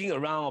looking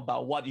around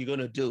about what you're going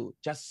to do.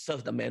 Just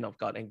serve the man of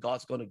God, and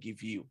God's going to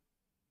give you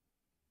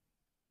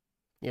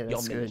your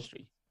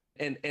ministry.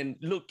 Good. And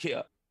look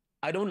here,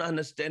 I don't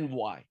understand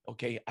why,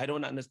 okay? I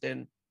don't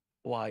understand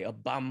why a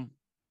bum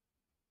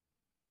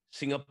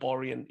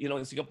Singaporean, in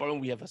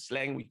Singaporean, we have a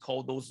slang, we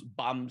call those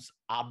bums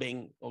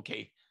abeng,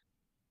 okay?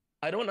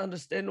 I don't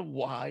understand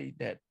why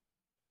that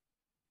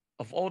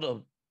of all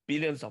the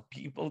billions of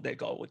people that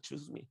God would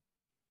choose me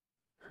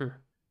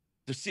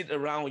to sit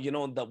around,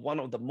 the one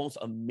of the most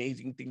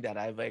amazing thing that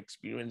I ever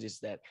experienced is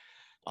that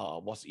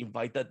was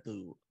invited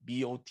to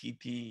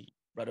BOTT.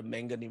 Brother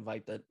Mangan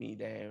invited me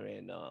there,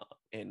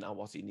 and I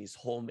was in his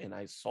home, and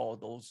I saw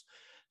those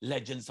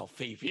legends of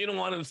faith. You know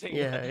what I'm saying?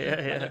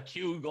 Yeah. Brother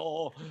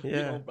Hugo,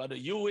 Brother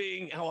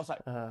Ewing. I was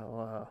like, oh,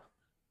 wow.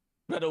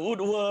 Brother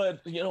Woodward.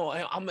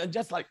 I'm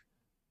just like,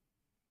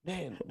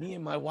 man, me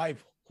and my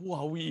wife, who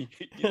are we?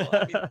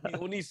 We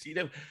only see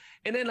them.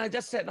 And then I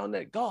just sat down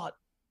there, God,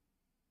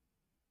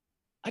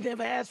 I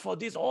never asked for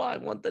this. All I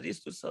wanted is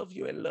to serve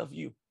you and love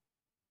you.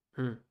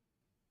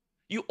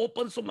 You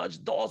open so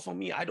much doors for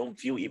me. I don't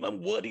feel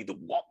even worthy to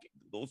walk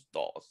into those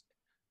doors.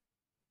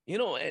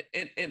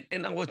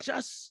 And I was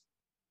just,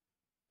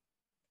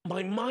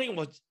 my mind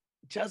was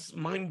just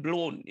mind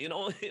blown.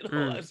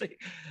 I say,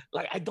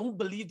 like, I don't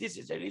believe this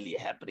is really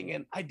happening.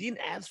 And I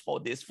didn't ask for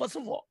this. First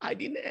of all, I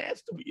didn't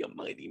ask to be a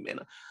mighty man.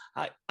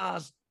 I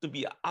asked to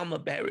be an armor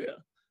bearer.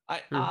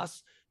 I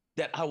asked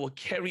that I will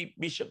carry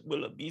Bishop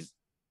Willoughby's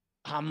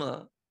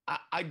armor.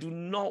 I do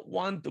not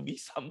want to be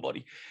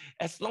somebody.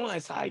 As long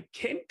as I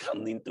can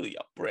come into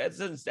your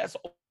presence, that's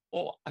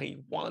all I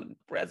want,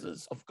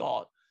 presence of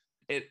God.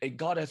 And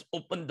God has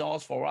opened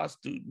doors for us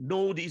to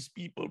know these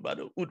people.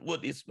 Brother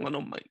Woodward is one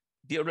of my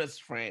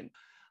dearest friends.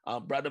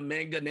 Brother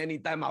Megan,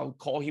 anytime I'll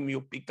call him,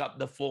 he'll pick up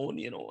the phone,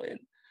 and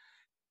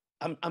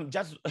I'm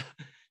just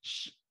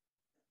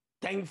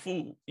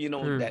thankful,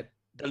 that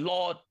the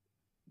Lord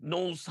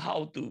knows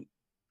how to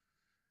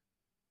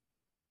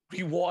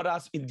reward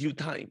us in due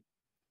time.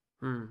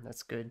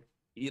 That's good.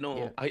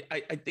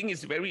 I think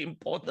it's very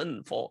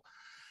important for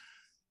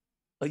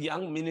a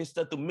young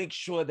minister to make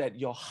sure that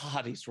your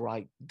heart is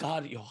right.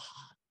 God, your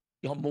heart,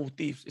 your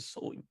motives is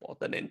so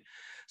important. And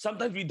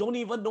sometimes we don't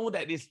even know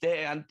that it's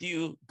there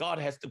until God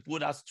has to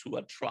put us through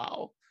a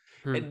trial.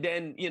 And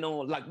then,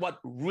 like what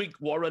Rick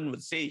Warren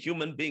would say,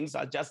 human beings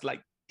are just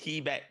like tea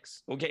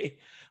bags, okay?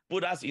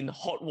 Put us in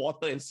hot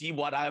water and see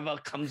whatever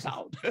comes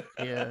out.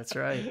 Yeah, that's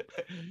right.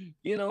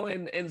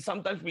 And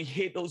sometimes we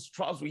hate those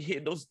trials, we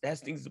hate those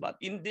testings, but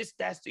in these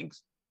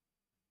testings,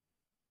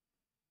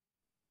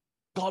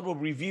 God will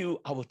reveal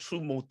our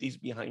true motives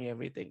behind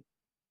everything.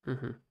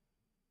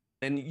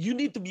 And you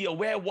need to be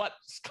aware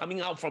what's coming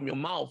out from your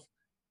mouth,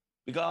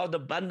 because out of the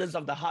abundance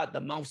of the heart,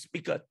 the mouth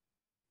speaketh.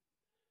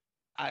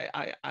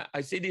 I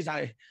say this,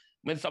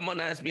 when someone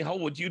asks me, how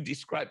would you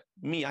describe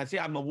me? I say,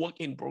 I'm a work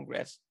in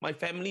progress. My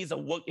family is a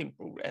work in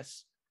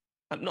progress.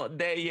 I'm not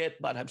there yet,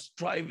 but I'm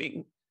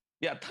striving.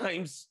 There are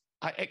times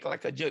I act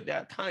like a jerk. There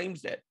are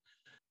times that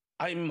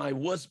I'm my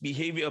worst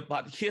behavior,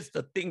 but here's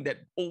the thing that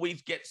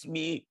always gets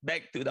me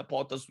back to the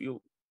potter's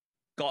wheel.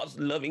 God's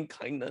loving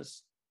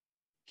kindness,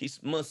 his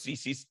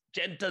mercies, his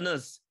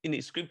gentleness. In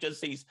his scripture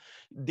says,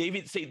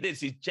 David said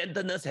this, his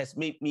gentleness has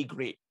made me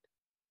great.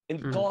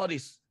 And God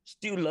is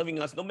still loving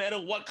us, no matter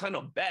what kind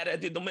of bad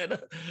attitude, no matter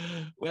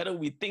whether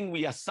we think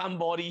we are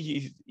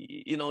somebody,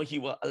 he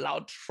will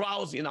allow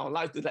trials in our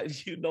life to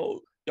let you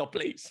know your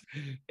place.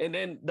 And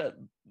then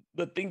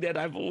the thing that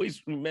I've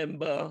always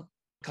remember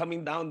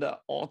coming down the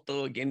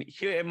altar again,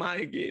 here am I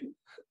again,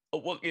 a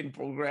work in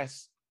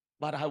progress.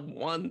 But I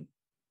want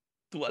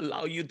to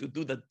allow you to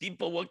do the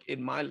deeper work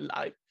in my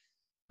life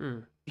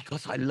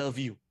because I love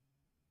you,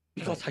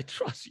 because I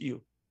trust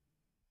you.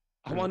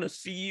 I want to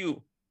see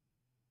you.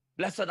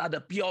 Blessed are the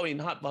pure in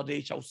heart, for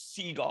they shall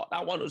see God.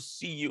 I want to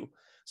see you.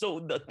 So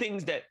the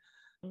things that,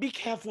 be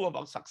careful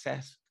about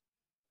success.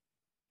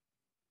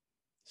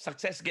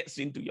 Success gets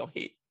into your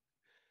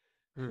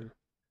head.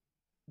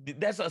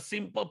 There's a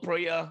simple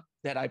prayer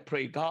that I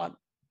pray, God,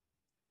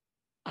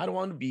 I don't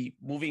want to be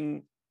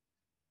moving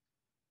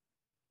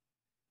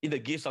in the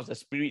gifts of the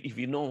Spirit if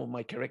you know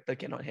my character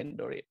cannot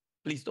handle it.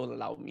 Please don't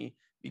allow me,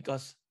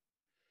 because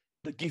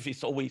the gift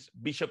is always,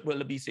 Bishop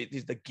Willoughby said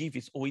this, the gift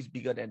is always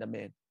bigger than the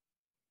man.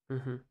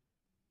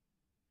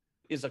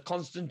 It's a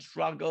constant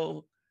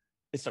struggle.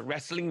 It's a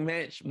wrestling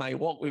match. My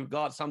walk with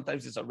God,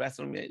 sometimes it's a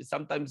wrestling match.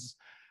 Sometimes,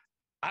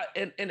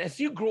 and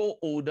as you grow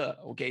older,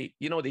 okay,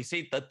 they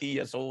say 30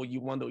 years old, you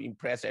want to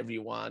impress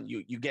everyone.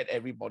 You get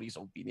everybody's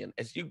opinion.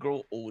 As you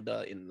grow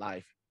older in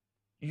life,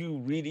 you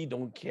really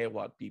don't care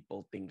what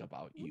people think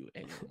about you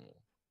anymore.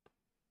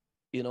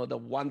 The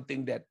one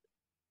thing that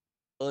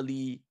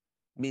early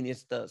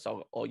ministers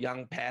or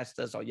young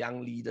pastors or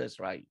young leaders,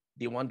 right,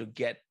 they want to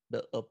get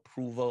the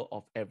approval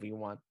of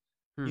everyone.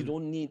 You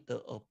don't need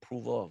the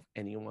approval of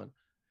anyone.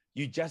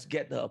 You just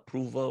get the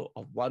approval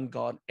of one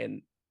God.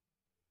 And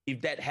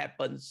if that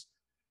happens,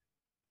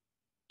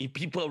 if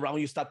people around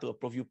you start to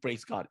approve you,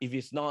 praise God. If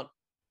it's not,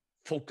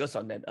 focus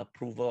on that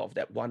approval of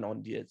that one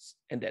audience.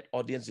 And that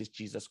audience is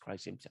Jesus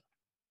Christ himself.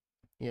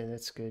 Yeah,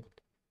 that's good.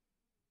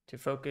 To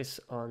focus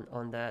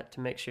on that, to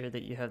make sure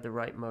that you have the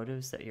right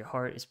motives, that your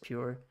heart is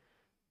pure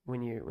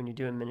when you're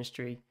doing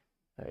ministry.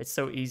 It's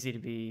so easy to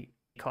be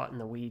caught in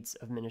the weeds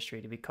of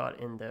ministry, to be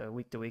caught in the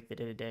week to week, the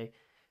day to day.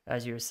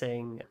 as you were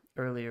saying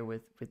earlier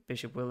with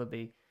Bishop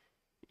Willoughby,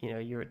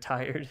 you're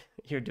tired,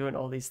 you're doing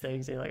all these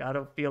things, and you're like, I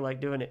don't feel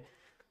like doing it.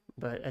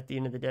 But at the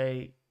end of the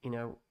day,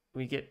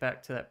 we get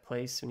back to that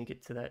place when you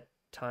get to that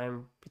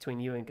time between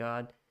you and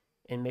God,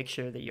 and make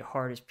sure that your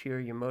heart is pure,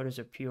 your motives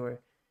are pure.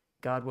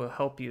 God will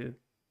help you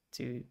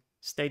to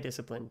stay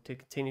disciplined, to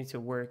continue to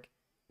work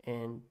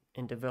and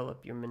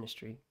develop your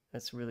ministry.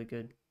 That's really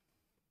good.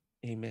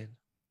 Amen.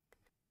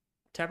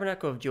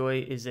 Tabernacle of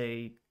Joy is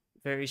a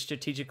very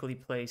strategically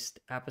placed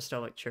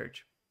apostolic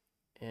church,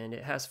 and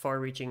it has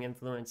far-reaching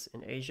influence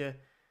in Asia.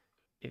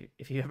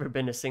 If you've ever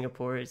been to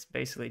Singapore, it's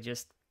basically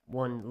just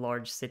one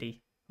large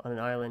city on an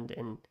island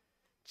and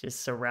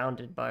just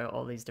surrounded by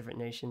all these different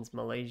nations,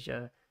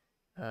 Malaysia,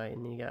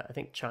 and then you got, I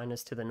think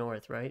China's to the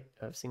north, right,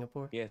 of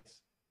Singapore?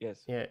 Yes.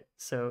 Yeah,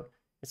 so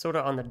it's sort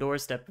of on the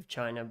doorstep of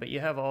China, but you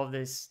have all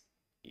this,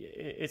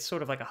 it's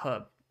sort of like a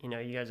hub. You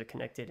guys are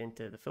connected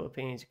into the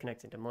Philippines, you're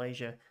connected to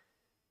Malaysia,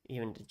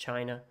 even to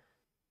China.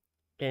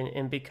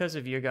 And because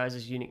of your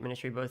guys' unique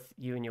ministry, both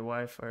you and your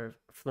wife are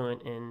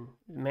fluent in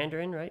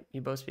Mandarin, right?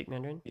 You both speak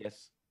Mandarin?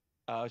 Yes.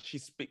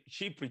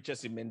 She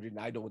preaches in Mandarin.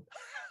 I don't.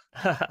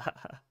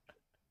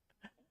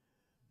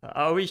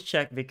 I always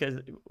check because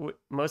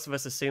most of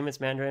us assume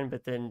it's Mandarin,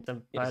 but then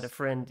I had a Yes.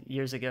 friend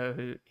years ago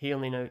who he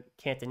only knew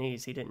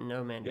Cantonese. He didn't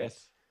know Mandarin.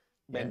 Yes.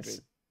 Mandarin.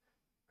 Yes.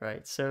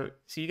 Right. So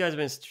you guys have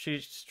been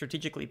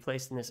strategically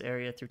placed in this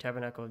area through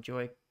Tabernacle of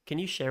Joy. Can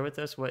you share with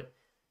us what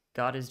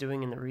God is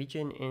doing in the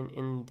region,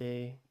 in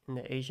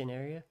the Asian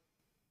area?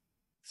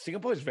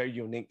 Singapore is very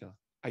unique.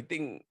 I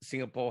think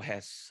Singapore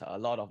has a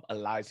lot of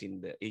allies in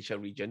the Asia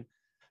region.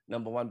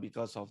 Number one,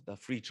 because of the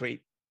free trade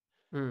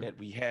that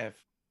we have.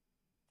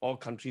 All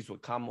countries will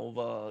come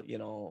over.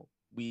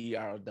 We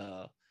are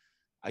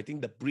I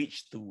think the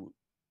bridge to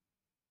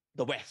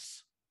the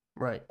West.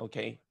 Right.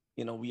 Okay.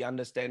 We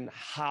understand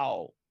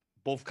how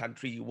both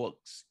country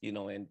works,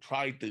 and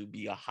try to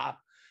be a hub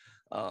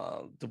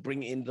to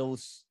bring in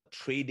those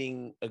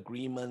trading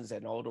agreements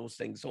and all those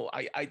things. So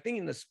I think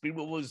in the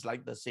spiritual world is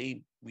like the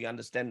same. We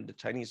understand the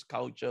Chinese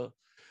culture.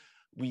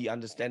 We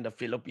understand the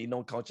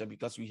Filipino culture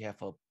because we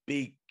have a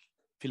big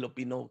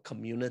Filipino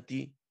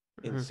community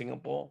in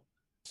Singapore.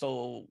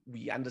 So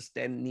we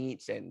understand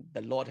needs, and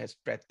the Lord has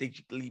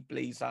strategically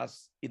placed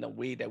us in a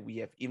way that we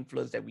have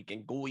influence, that we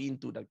can go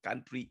into the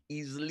country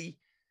easily.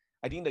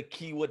 I think the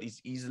key word is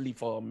easily.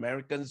 For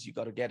Americans, you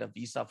got to get a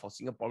visa. For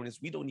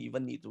Singaporeans, we don't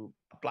even need to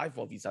apply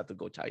for a visa to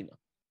go China.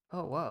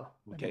 Oh, wow.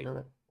 I didn't know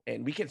that.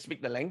 And we can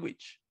speak the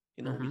language,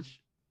 which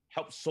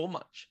helps so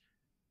much.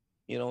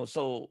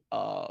 So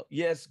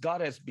yes, God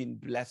has been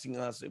blessing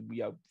us.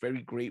 We are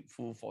very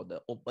grateful for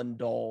the open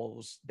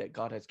doors that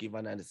God has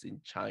given us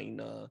in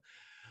China.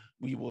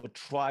 We will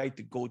try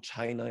to go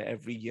China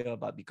every year,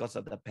 but because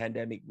of the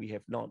pandemic, we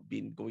have not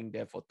been going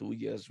there for 2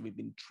 years. We've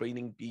been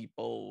training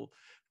people,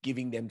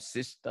 giving them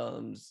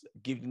systems,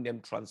 giving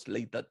them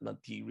translated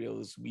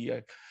materials.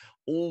 We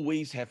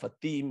always have a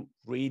team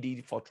ready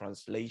for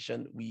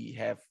translation. We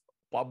have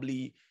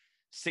probably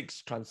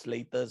 6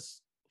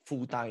 translators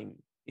full-time,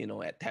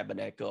 at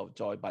Tabernacle of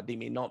Joy, but they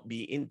may not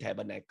be in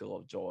Tabernacle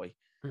of Joy.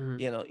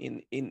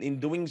 In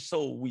doing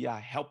so, we are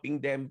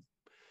helping them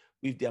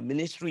with their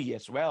ministry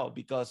as well,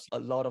 because a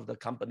lot of the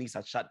companies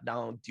are shut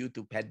down due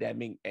to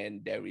pandemic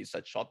and there is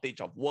a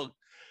shortage of work.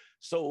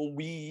 So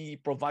we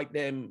provide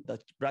them, the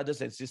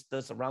brothers and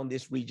sisters around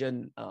this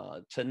region,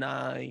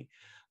 Chennai,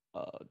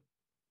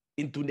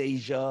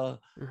 Indonesia,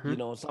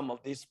 some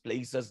of these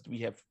places, we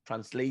have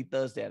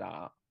translators that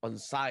are on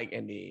site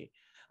and they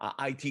are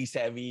IT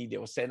savvy. They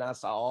will send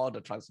us all the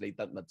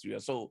translated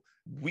material. So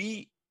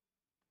we,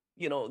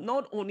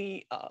 not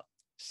only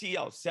see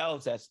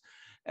ourselves as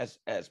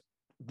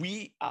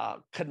we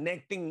are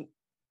connecting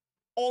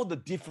all the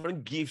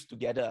different gifts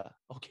together,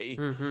 okay,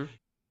 to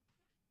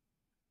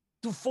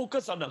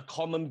focus on a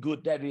common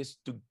good, that is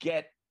to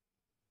get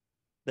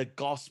the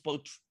gospel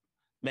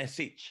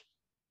message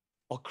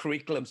or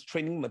curriculums,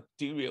 training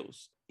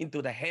materials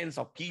into the hands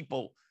of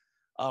people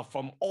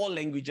from all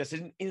languages.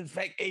 In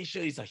fact,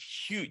 Asia is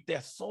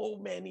there's so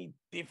many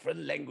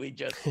different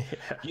languages.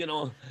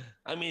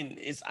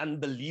 It's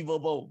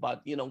unbelievable,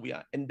 but we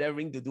are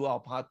endeavoring to do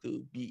our part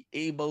to be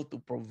able to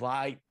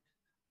provide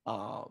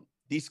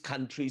these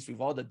countries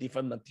with all the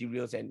different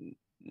materials. And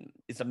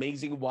it's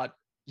amazing what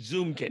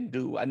Zoom can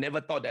do. I never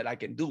thought that I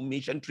can do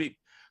mission trip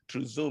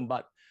through Zoom,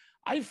 but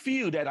I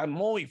feel that I'm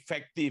more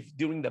effective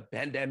during the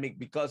pandemic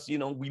because,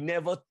 we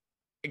never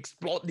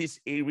explored this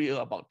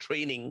area about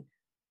training.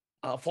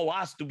 For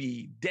us to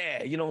be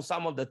there,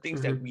 some of the things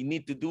that we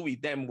need to do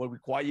with them will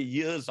require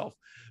years of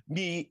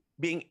me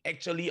being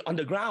actually on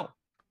the ground.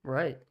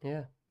 Right,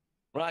 yeah.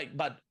 Right,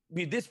 but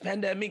with this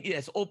pandemic, it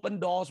has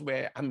opened doors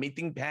where I'm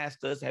meeting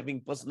pastors,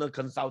 having personal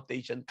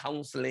consultation,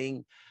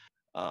 counseling,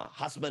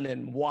 husband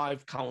and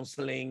wife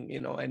counseling,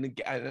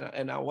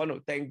 and I want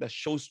to thank the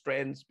Show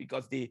Strengths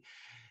because they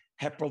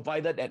have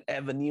provided an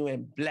avenue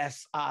and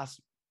blessed us,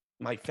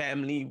 my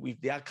family, with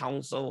their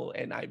counsel,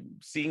 and I'm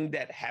seeing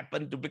that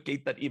happen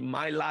duplicated in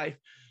my life.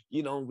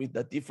 with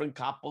the different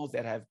couples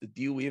that have to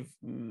deal with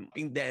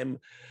them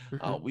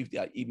with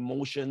their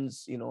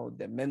emotions,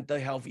 their mental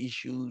health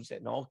issues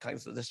and all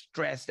kinds of the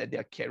stress that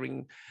they're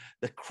carrying,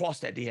 the cross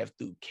that they have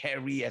to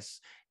carry as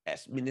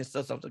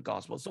ministers of the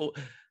gospel. So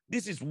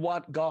this is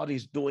what God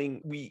is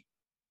doing.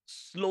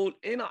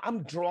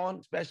 I'm drawn,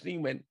 especially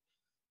when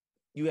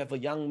you have a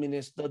young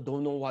minister,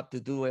 don't know what to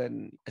do.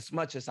 And as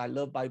much as I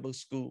love Bible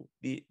school,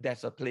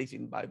 there's a place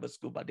in Bible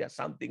school, but there are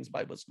some things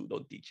Bible school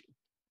don't teach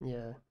you.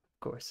 Yeah, of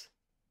course.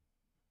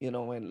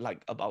 And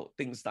like about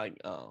things like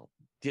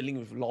dealing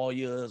with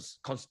lawyers,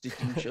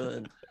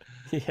 constitution,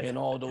 and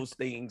all those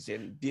things,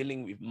 and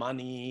dealing with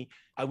money.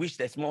 I wish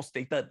there's more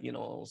stated,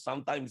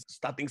 sometimes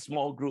starting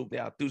small group,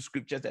 there are 2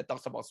 scriptures that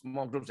talks about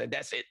small groups and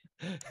that's it.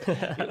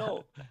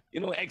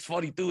 Acts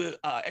 42,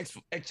 Acts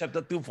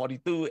chapter 2,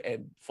 42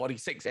 and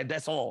 46, and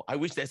that's all. I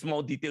wish there's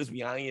more details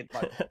behind it,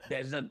 but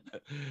there isn't.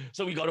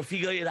 So we got to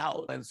figure it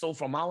out. And so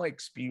from our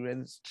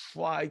experience,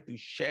 try to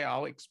share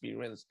our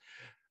experience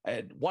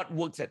and what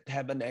works at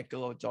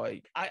Tabernacle of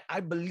Joy. I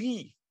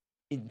believe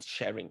in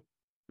sharing.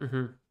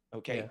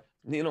 Okay.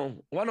 Yeah.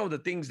 One of the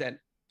things that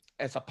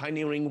as a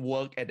pioneering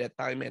work at that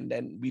time, and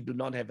then we do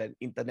not have an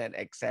internet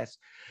access.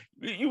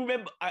 You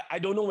remember, I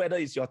don't know whether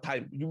it's your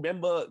time. You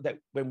remember that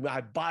when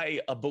I buy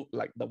a book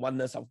like The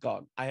Oneness of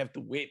God, I have to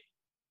wait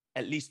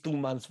at least 2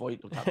 months for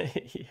it to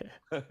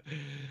come.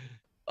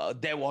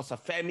 There was a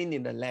famine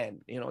in the land.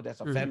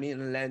 There's a famine in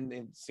the land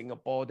in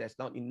Singapore. There's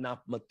not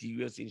enough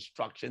materials,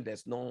 instruction.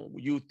 There's no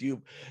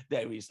YouTube.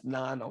 There is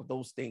none of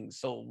those things.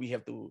 So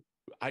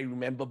I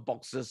remember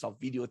boxes of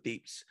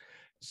videotapes.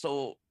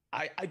 So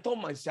I told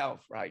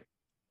myself, right,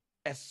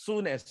 as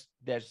soon as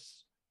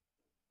there's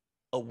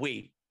a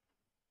way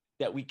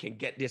that we can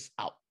get this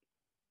out,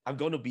 I'm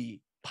going to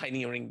be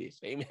pioneering this,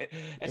 amen.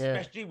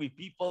 Especially with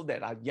people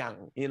that are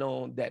young,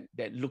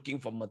 that looking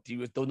for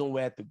materials, don't know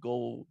where to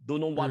go,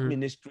 don't know what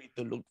ministry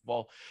to look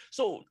for.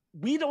 So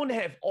we don't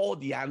have all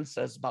the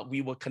answers, but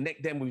we will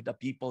connect them with the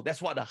people.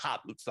 That's what the hub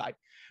looks like.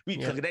 We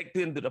connect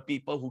them to the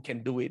people who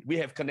can do it. We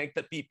have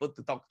connected people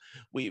to talk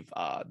with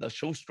the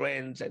show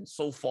strands and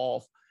so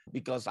forth,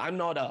 because I'm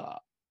not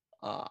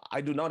I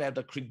do not have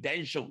the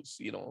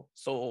credentials,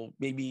 so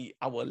maybe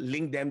I will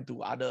link them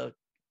to other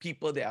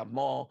people that are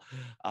more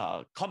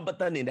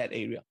competent in that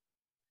area.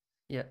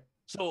 Yeah.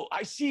 So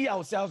I see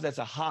ourselves as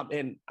a hub,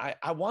 and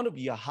I want to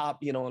be a hub,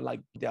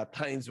 like there are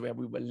times where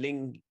we will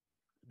link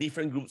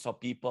different groups of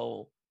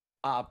people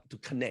up to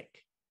connect.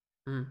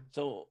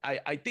 So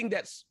I think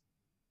that's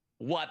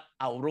what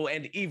our role.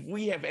 And if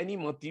we have any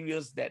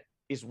materials that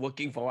is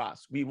working for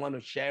us, we want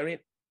to share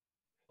it,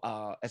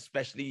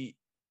 especially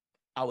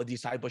our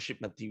discipleship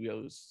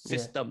materials,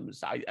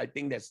 systems. I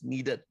think that's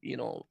needed,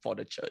 for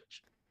the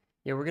church.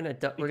 Yeah, we're gonna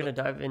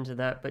dive into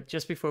that, but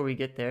just before we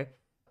get there,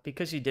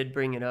 because you did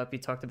bring it up, you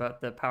talked about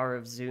the power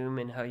of Zoom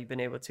and how you've been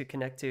able to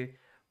connect to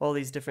all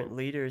these different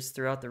leaders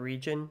throughout the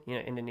region.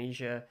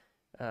 Indonesia,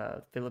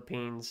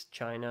 Philippines,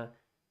 China.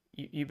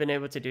 You've been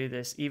able to do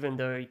this even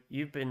though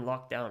you've been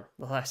locked down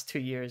the last 2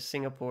 years.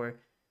 Singapore,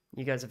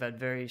 you guys have had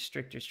very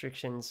strict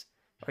restrictions.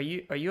 Are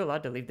you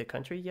allowed to leave the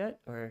country yet,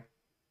 or?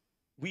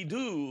 We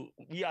do.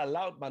 We are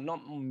allowed, but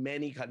not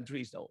many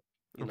countries though.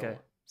 Okay,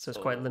 so it's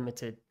quite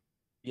limited.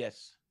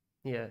 Yes.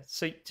 Yeah,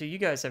 so you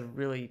guys have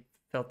really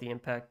felt the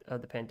impact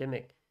of the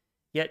pandemic.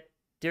 Yet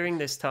during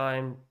this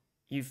time,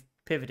 you've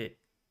pivoted,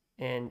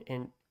 and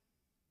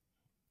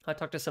I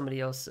talked to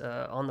somebody else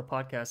on the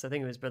podcast. I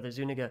think it was Brother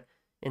Zuniga.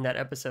 In that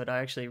episode, I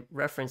actually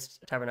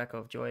referenced Tabernacle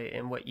of Joy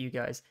and what you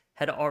guys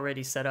had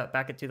already set up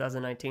back in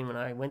 2019 when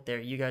I went there.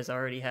 You guys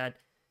already had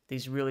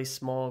these really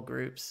small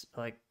groups,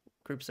 like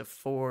groups of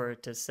 4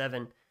 to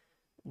 7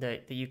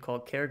 that you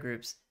called care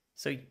groups.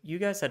 So you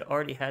guys had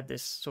already had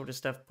this sort of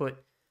stuff put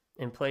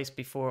in place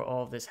before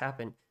all of this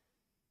happened.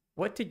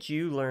 What did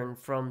you learn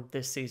from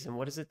this season?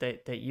 What is it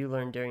that you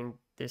learned during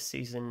this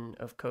season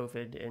of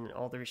COVID and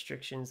all the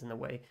restrictions and the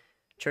way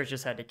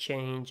churches had to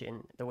change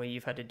and the way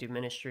you've had to do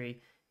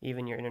ministry,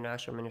 even your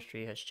international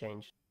ministry has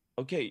changed?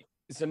 Okay,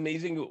 it's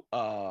amazing.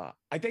 I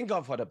thank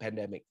God for the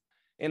pandemic.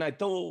 And I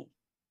told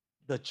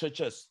the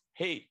churches,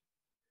 hey,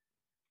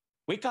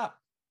 wake up.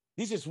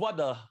 This is what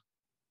the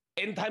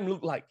end time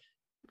look like.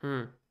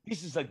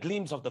 This is a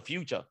glimpse of the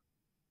future.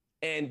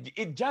 And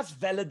it just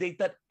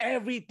validated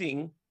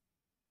everything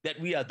that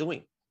we are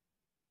doing.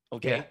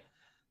 Okay.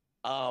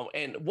 Yeah.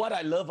 And what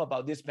I love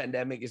about this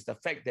pandemic is the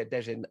fact that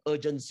there's an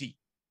urgency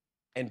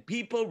and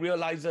people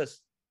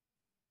realizes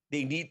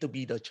they need to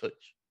be the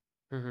church.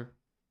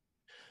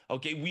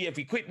 Okay. We have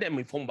equipped them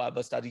with home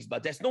Bible studies,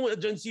 but there's no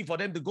urgency for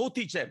them to go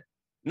teach them.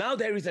 Now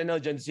there is an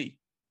urgency.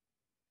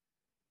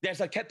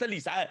 There's a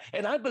catalyst.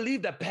 And I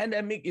believe the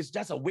pandemic is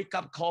just a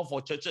wake-up call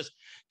for churches.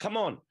 Come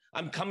on,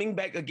 I'm coming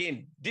back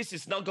again. This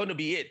is not going to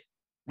be it.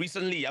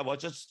 Recently, I was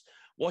just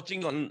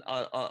watching on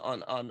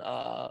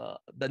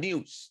the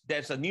news.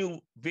 There's a new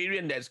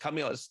variant that's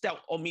coming out, stealth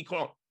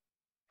Omicron.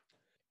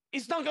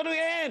 It's not going to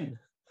end.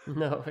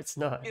 No, it's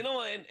not.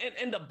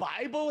 And the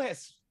Bible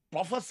has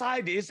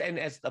prophesied this. And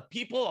as the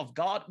people of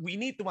God, we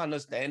need to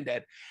understand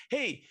that,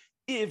 hey,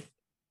 if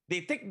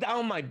they take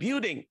down my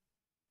building.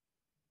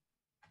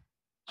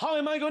 How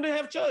am I going to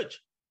have church?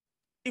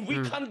 If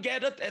we can't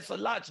gather as a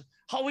large,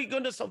 how are we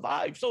going to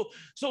survive?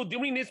 So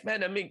during this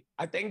pandemic,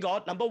 I thank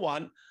God, number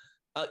one,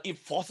 it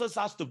forces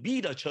us to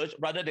be the church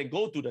rather than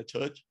go to the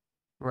church.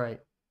 Right.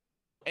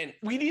 And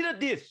we needed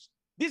this.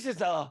 This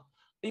is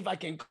if I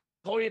can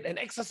call it, an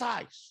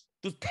exercise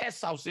to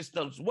test our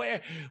systems,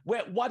 where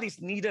what is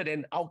needed,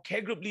 and our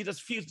care group leaders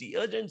feel the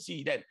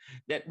urgency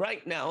that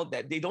right now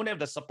that they don't have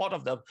the support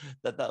of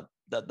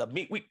the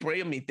midweek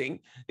prayer meeting,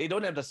 they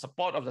don't have the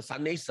support of the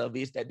Sunday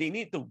service, that they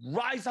need to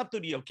rise up to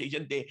the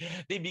occasion.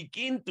 They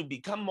begin to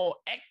become more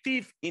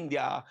active in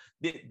their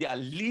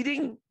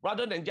leading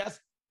rather than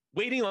just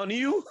waiting on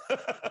you.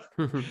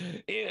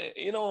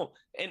 You know,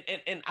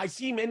 and I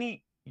see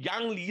many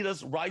young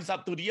leaders rise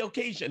up to the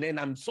occasion, and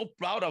I'm so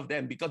proud of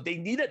them because they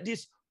needed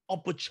this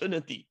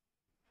opportunity.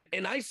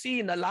 And I see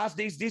in the last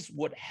days this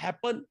would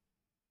happen.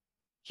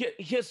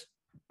 Here's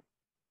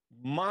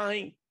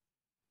my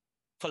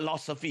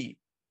philosophy.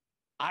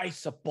 I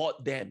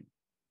support them.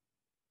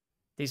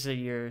 These are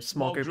your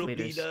small group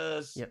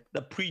leaders, yep.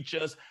 The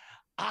preachers.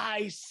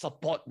 I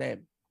support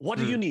them. What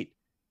do you need?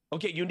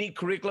 Okay, you need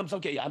curriculums.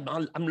 Okay,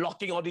 I'm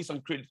locking all this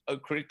on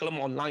curriculum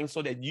online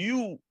so that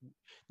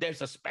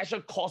there's a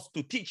special course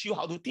to teach you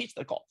how to teach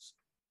the course.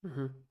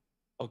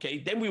 Okay,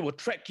 then we will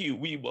track you.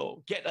 We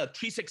will get a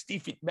 360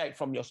 feedback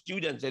from your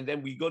students, and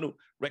then we're going to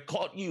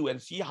record you and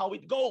see how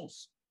it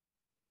goes.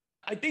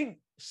 I think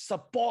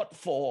support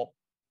for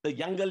the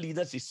younger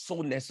leaders is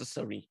so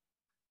necessary.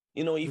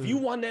 You know, if you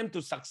want them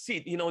to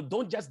succeed, you know,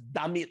 don't just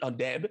dump it on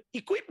them,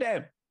 equip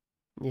them.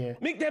 Yeah.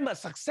 Make them a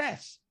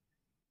success.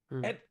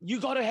 And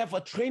you got to have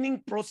a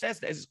training process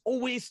that is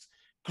always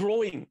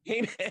growing.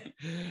 Amen.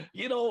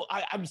 You know,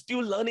 I'm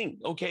still learning,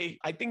 okay?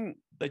 I think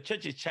the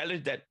church is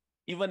challenged that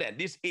even at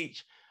this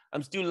age,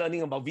 I'm still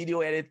learning about video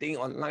editing,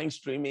 online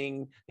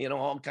streaming, you know,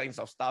 all kinds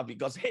of stuff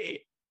because,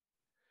 hey,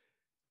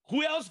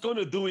 who else going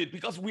to do it?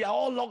 Because we are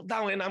all locked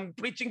down and I'm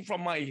preaching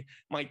from my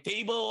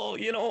table,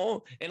 you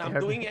know, and I'm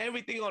doing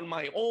everything on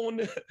my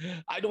own.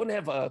 I don't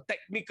have a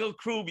technical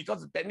crew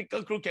because the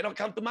technical crew cannot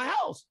come to my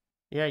house.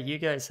 Yeah, you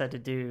guys had to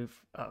do,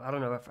 I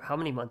don't know how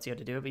many months you had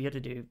to do it, but you had to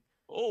do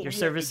your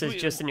services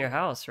just in your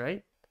house,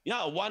 right?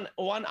 Yeah, 1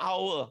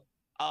 hour.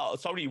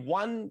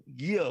 1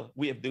 year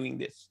we are doing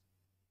this.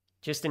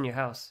 Just in your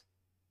house?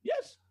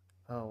 Yes.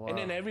 Oh, wow. And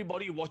then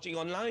everybody watching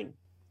online.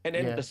 And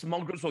then the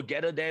small groups will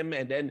gather them,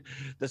 and then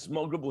the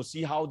small group will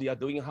see how they are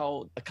doing,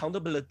 how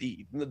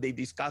accountability. You know, they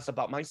discuss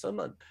about my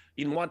sermon,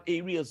 in what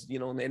areas, you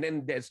know, and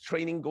then there's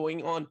training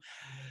going on.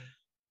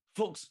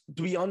 Folks,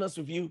 to be honest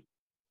with you,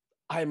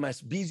 I'm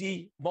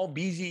more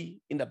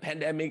busy in the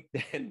pandemic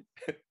than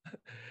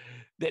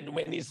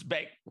when it's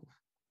back,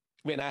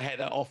 when I had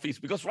an office.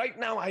 Because right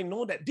now I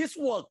know that this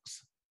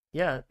works.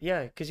 Yeah,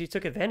 because you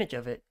took advantage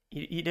of it.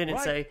 You didn't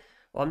say,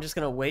 well, I'm just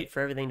going to wait for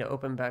everything to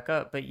open back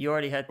up. But you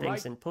already had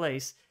things in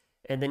place.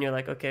 And then you're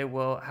like, okay,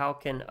 well, how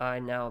can I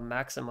now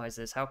maximize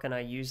this? How can I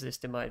use this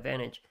to my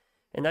advantage?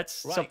 And that's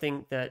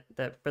something that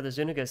Brother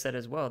Zuniga said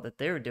as well, that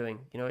they were doing.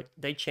 You know,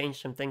 they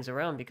changed some things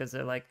around because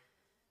they're like,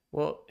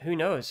 well, who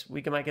knows?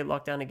 We might get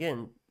locked down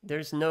again.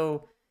 There's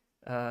no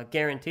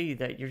guarantee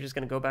that you're just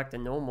going to go back to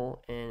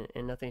normal and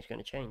nothing's going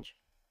to change.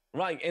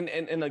 Right.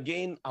 And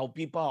again, our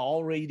people are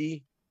all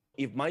ready.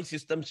 If my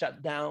system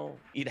shut down,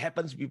 it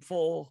happens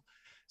before,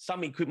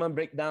 some equipment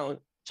break down,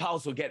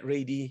 Charles will get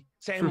ready,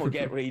 Sam will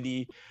get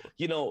ready.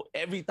 You know,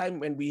 every time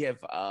when we have,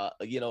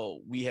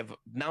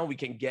 now we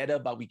can gather,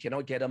 but we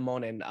cannot gather more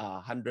than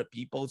 100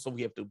 people. So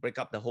we have to break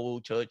up the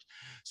whole church.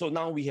 So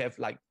now we have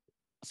like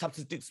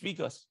substitute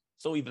speakers.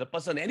 So if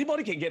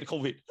anybody can get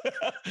COVID.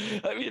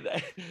 I mean,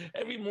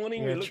 every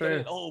morning we look at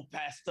it, oh,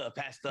 pastor,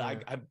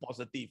 I'm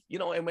positive. You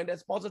know, and when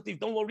that's positive,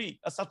 don't worry.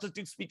 A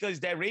substitute speaker is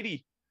there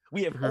ready.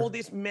 We have all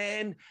these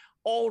men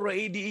all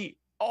ready,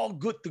 all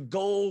good to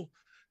go.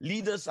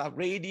 Leaders are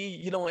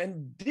ready, you know,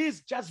 and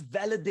this just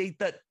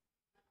validated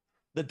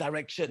the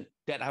direction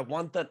that I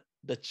wanted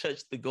the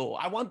church to go.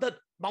 I wanted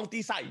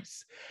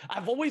multi-sites.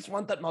 I've always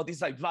wanted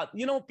multi-sites, but,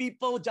 you know,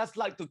 people just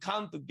like to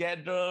come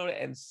together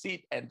and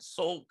sit and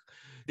soak.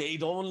 They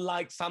don't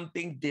like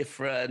something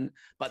different,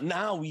 but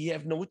now we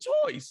have no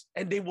choice,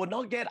 and they will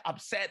not get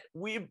upset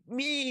with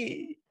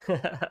me.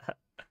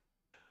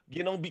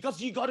 You know, because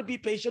you got to be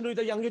patient with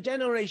the younger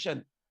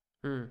generation.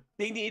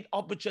 They need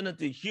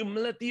opportunity,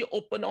 humility,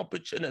 open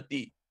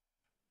opportunity.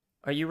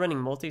 Are you running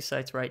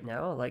multi-sites right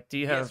now? Like, do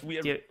you have...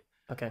 Yes,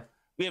 okay.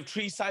 We have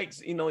 3 sites,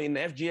 you know, in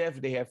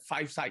FGF, they have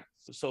 5 sites.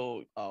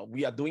 So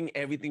we are doing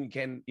everything we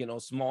can, you know,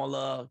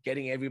 smaller,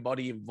 getting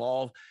everybody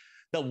involved.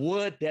 The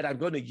word that I'm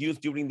going to use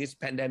during this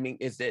pandemic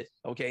is this,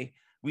 okay?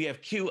 We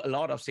have killed a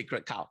lot of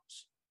sacred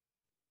cows.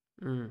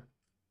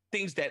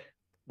 Things that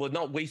will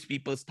not waste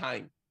people's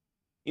time.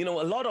 You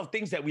know, a lot of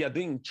things that we are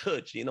doing in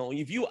church, you know,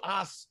 if you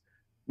ask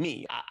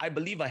me, I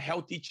believe a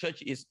healthy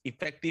church is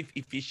effective,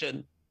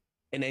 efficient,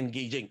 and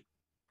engaging.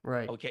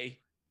 Right. Okay.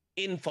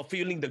 In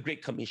fulfilling the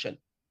Great Commission,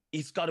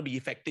 it's got to be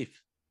effective.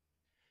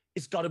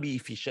 It's got to be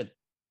efficient.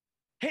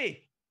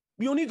 Hey,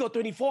 we only got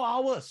 24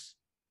 hours.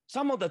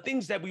 some of the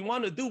things that we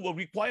want to do will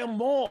require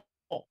more.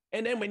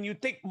 And then when you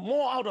take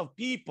more out of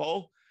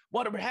people,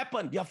 what will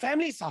happen? Your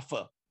family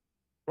suffer,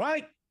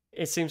 right?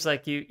 It seems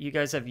like you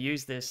guys have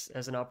used this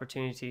as an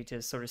opportunity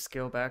to sort of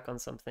scale back on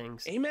some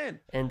things. Amen.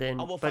 And then,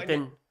 I will but find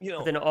then, it, you know,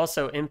 but then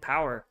also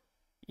empower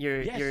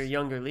your yes.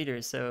 younger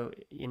leaders. So,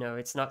 you know,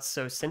 it's not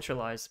so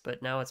centralized,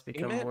 but now it's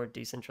become Amen. more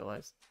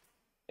decentralized.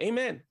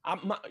 Amen.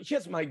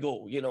 Here's my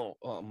goal. You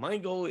know, my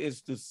goal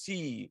is to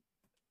see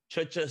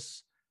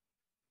churches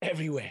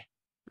everywhere.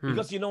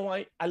 Because you know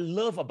why? I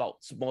love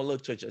about smaller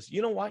churches.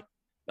 You know why?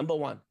 Number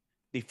one,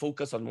 they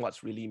focus on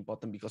what's really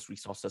important because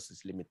resources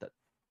is limited.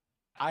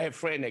 I have a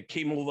friend that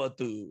came over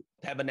to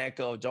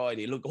Tabernacle of Joy.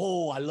 They look,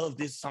 oh, I love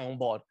this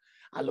soundboard.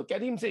 I look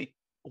at him and say,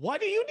 why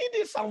do you need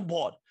this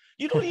soundboard?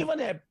 You don't even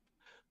have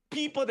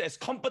people that's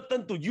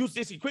competent to use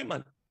this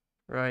equipment.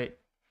 Right.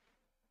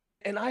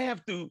 And I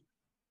have to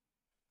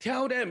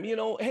tell them, you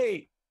know,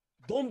 hey,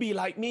 don't be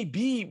like me.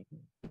 Be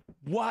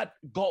what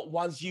God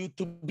wants you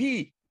to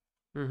be.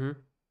 Mm-hmm.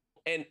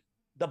 And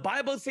the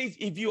Bible says,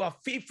 if you are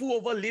faithful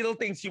over little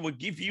things, He will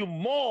give you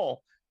more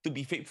to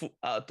be faithful,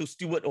 to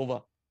steward over.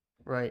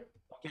 Right.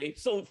 Okay.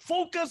 So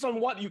focus on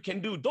what you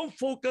can do. Don't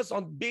focus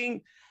on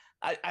being,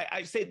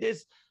 I say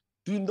this,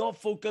 do not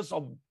focus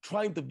on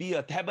trying to be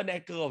a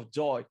tabernacle of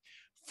joy.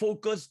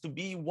 Focus to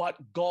be what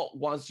God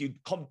wants you.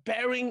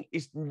 Comparing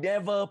is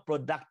never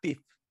productive.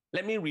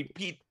 Let me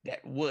repeat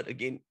that word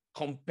again.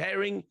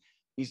 Comparing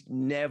is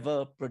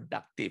never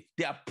productive.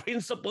 There are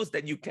principles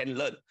that you can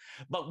learn,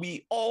 but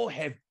we all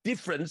have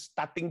different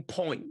starting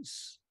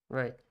points.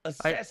 Right.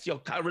 Assess your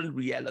current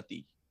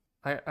reality.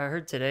 I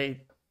heard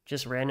today,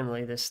 just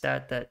randomly, the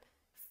stat that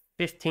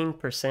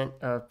 15%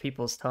 of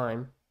people's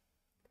time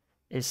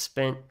is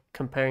spent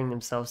comparing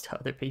themselves to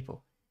other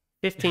people.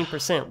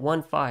 15%,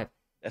 1-5.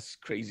 That's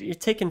crazy. You're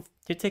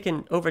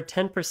taking over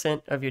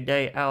 10% of your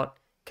day out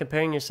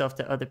comparing yourself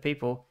to other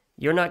people.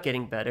 You're not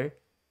getting better.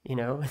 You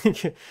know,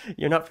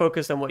 you're not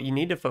focused on what you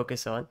need to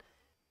focus on.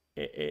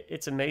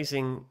 It's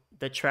amazing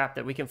the trap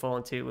that we can fall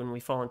into when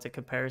we fall into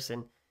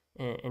comparison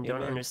and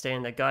don't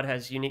understand that God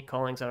has unique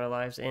callings on our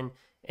lives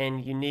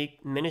and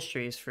unique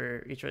ministries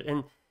for each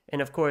other.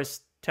 And of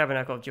course,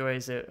 Tabernacle of Joy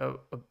is a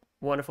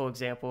wonderful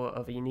example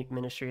of a unique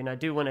ministry. And I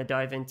do want to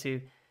dive into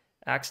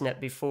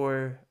AxNet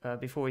before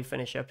we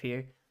finish up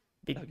here,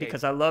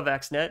 because I love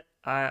AxNet.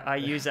 I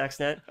use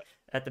AxNet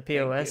at the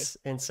POS,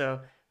 and so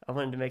I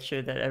wanted to make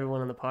sure that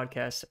everyone on the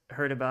podcast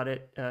heard about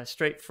it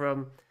straight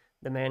from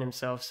the man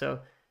himself. So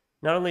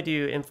not only do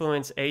you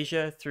influence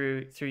Asia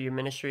through your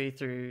ministry,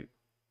 through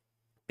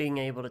being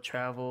able to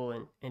travel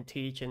and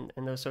teach and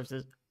those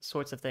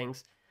sorts of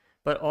things,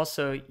 but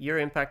also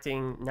you're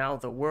impacting now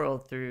the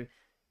world through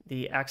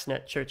the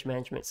AxNet Church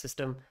Management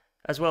System,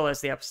 as well as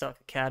the Apostolic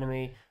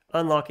Academy,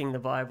 Unlocking the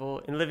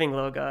Bible, and Living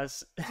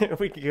Logos.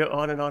 We could go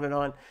on and on and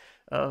on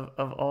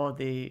of all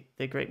the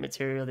great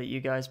material that you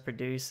guys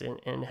produce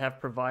and have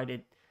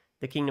provided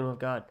the kingdom of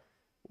God.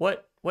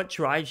 What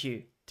drives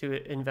you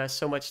to invest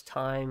so much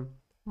time,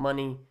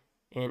 money,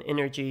 and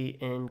energy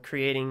in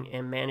creating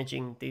and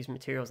managing these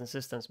materials and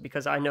systems?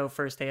 Because I know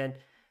firsthand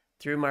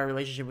through my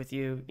relationship with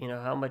you, you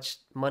know, how much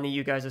money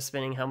you guys are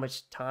spending, how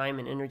much time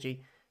and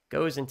energy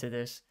goes into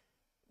this.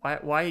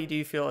 Why do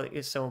you feel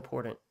it's so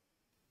important?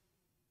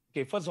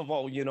 Okay, first of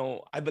all, you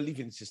know, I believe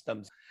in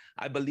systems.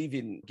 I believe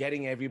in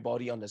getting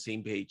everybody on the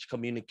same page,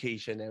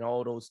 communication and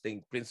all those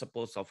things,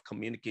 principles of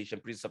communication,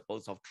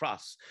 principles of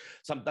trust.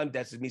 Sometimes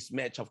there's a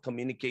mismatch of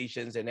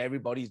communications and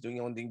everybody's doing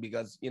their own thing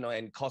because, you know,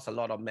 and cause a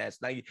lot of mess.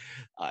 Like,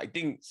 I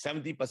think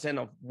 70%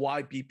 of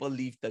why people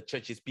leave the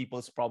church is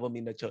people's problem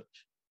in the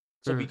church.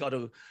 So we got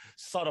to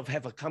sort of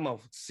have a kind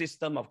of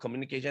system of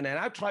communication. And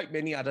I've tried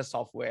many other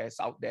softwares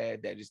out there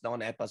that is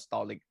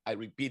non-apostolic. I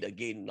repeat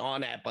again,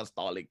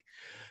 non-apostolic,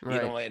 you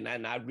know,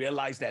 and I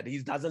realized that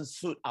it doesn't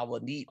suit our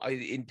need.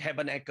 In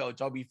Tabernacle,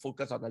 we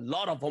focus on a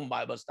lot of home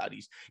Bible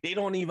studies. They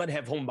don't even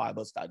have home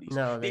Bible studies.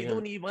 No, they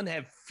don't even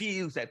have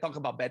fields that talk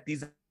about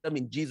baptism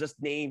in Jesus'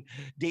 name,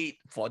 date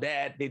for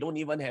that. They don't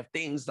even have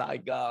things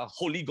like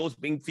Holy Ghost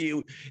being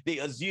filled. They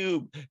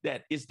assume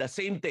that it's the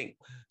same thing.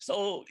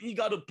 So you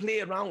got to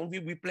play around.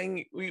 We've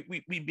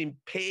been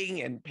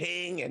paying and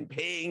paying and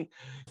paying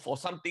for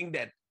something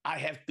that I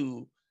have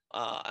to.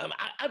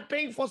 I'm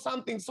paying for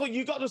something, so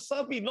you got to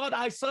serve me, not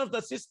I serve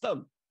the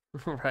system.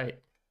 Right.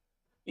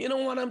 You know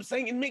what I'm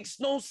saying? It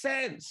makes no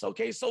sense.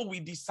 Okay, so we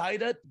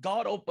decided.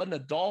 God opened the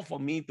door for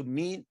me to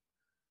meet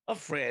a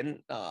friend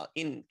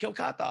in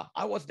Kolkata.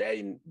 I was there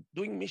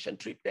doing mission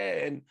trip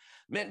there and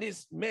met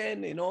this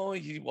man. You know,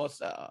 he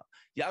was a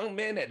young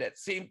man at that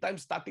same time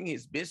starting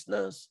his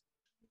business.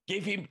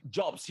 Gave him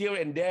jobs here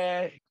and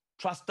there,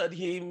 trusted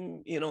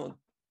him, you know,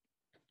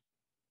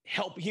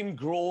 helped him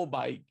grow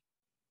by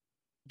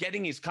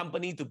getting his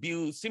company to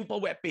build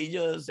simple web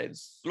pages, and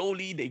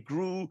slowly they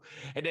grew.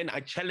 And then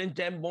I challenged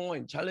them more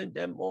and challenged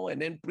them more. And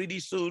then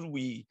pretty soon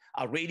we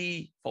are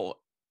ready for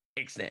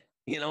AxNet,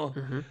 you know.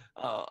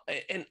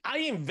 And I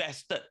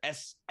invested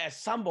as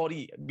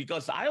somebody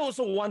because I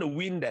also want to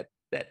win that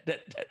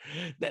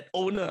that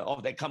owner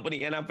of that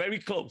company, and I'm very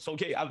close.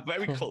 Okay, I'm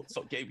very close.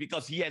 Okay,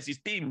 because he has his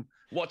team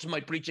watch my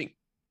preaching.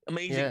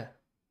 Amazing. Yeah.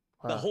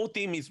 Wow. The whole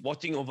team is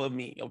watching over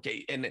me.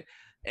 Okay, and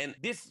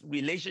this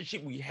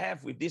relationship we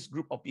have with this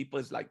group of people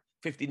is like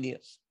 15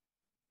 years.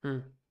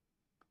 These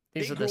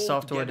They are the grow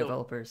software together.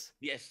 Developers.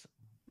 Yes,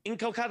 in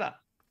Calcutta.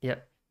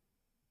 Yep.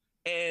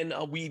 And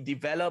we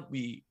develop,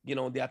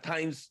 there are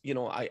times,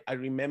 I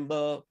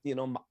remember,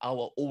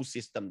 our old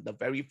system, the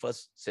very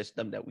first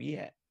system that we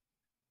had,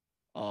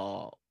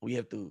 we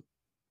have to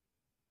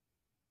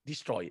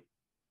destroy it.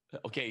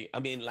 Okay, I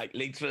mean, like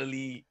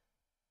literally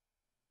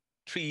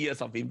 3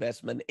 years of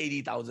investment,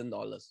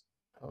 $80,000.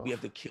 Oh. We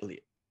have to kill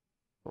it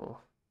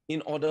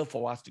in order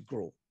for us to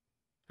grow.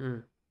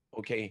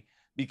 Okay,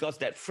 because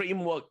that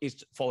framework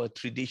is for a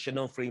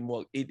traditional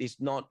framework. It is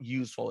not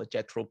used for a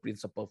Jethro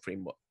principle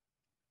framework.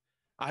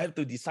 I have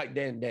to decide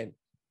then and then.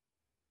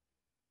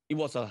 It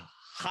was a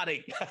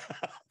heartache,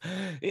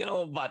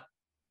 but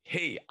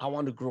hey, I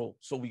want to grow.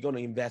 So we're going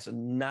to invest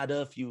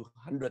another few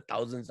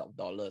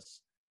 $100,000s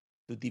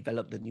to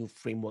develop the new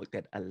framework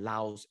that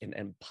allows and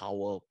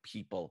empower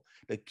people.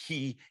 The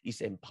key is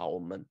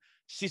empowerment.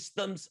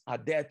 Systems are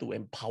there to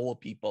empower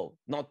people,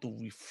 not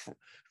to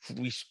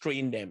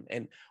restrain them.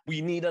 And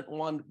we needed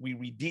one. We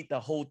redid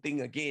the whole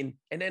thing again.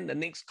 And then the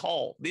next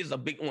call, this is a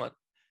big one,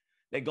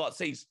 that God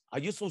says, are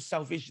you so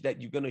selfish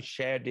that you're going to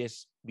share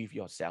this with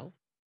yourself?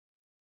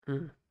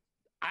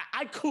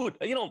 I could,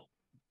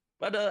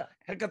 Brother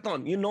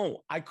Hackathon,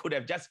 I could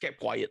have just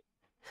kept quiet.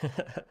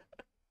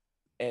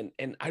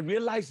 And I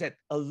realized that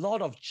a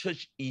lot of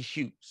church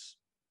issues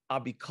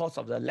are because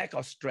of the lack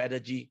of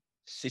strategy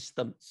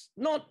systems,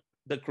 not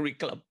the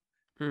curriculum.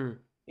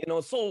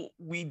 So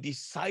we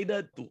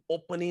decided to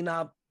open it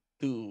up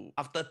to,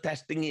 after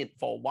testing it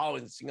for a while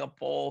in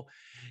Singapore,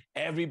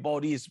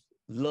 everybody is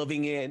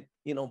loving it,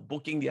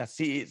 booking their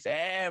seats.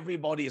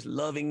 Everybody is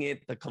loving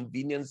it, the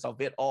convenience of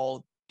it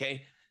all.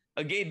 Okay.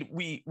 Again,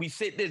 we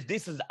said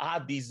this is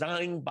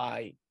designed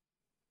by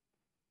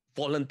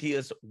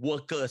volunteers,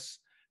 workers,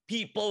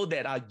 people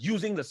that are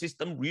using the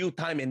system real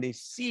time, and they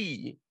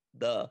see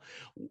the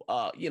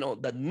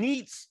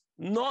needs,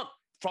 not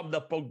from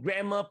the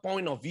programmer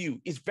point of view.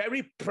 It's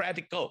very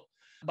practical.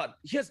 But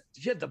here's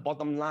the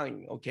bottom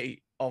line,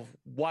 okay, of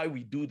why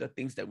we do the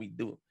things that we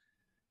do.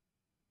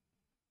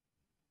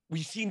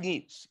 We see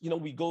needs.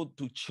 We go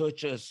to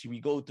churches,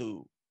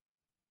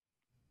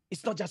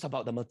 it's not just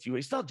about the material.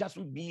 It's not just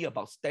me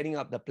about setting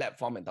up the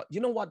platform and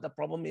you know what the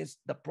problem is?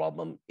 The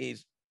problem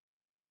is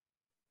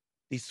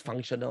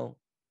dysfunctional,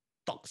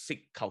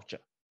 toxic culture.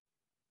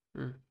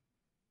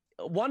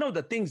 One of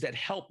the things that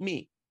helped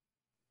me,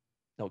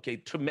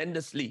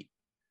 tremendously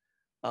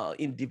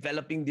in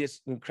developing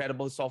this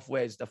incredible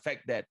software is the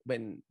fact that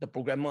when the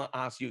programmer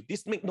asks you,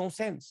 this makes no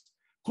sense.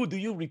 Who do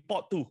you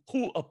report to?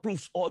 Who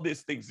approves all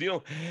these things?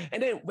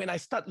 And then when I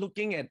start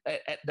looking at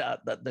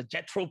the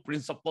Jethro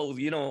principles,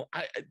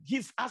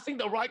 he's asking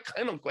the right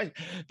kind of question.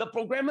 The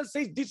programmer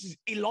says this is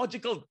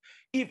illogical.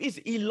 If it's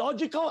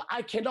illogical,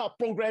 I cannot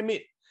program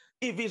it.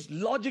 If it's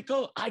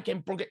logical, I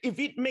can program. If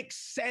it makes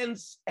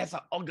sense as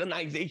an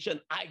organization,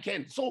 I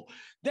can. So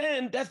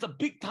then that's the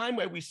big time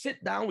where we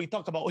sit down, we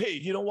talk about, hey,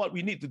 you know what?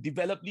 We need to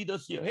develop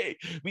leaders here. Hey,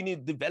 we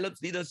need to develop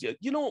leaders here.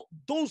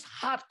 Those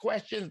hard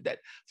questions that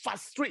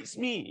frustrates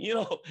me,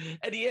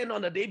 at the end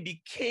of the day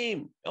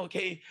became,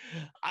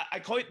 I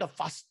call it the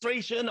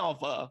frustration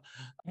of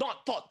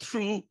not thought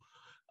through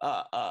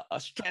a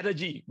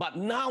strategy, but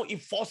now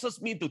it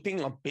forces me to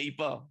think on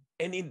paper.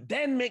 And it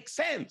then makes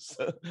sense.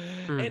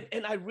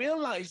 And I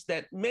realized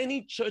that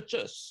many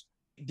churches,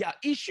 their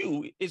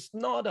issue is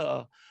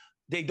not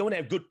they don't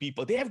have good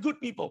people. They have good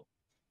people.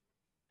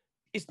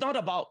 It's not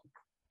about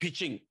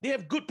preaching. They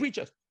have good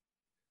preachers,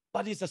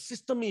 but it's a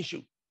system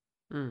issue.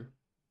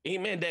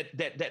 Amen.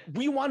 That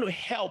we want to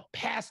help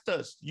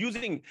pastors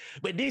using,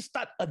 when they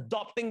start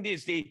adopting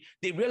this, they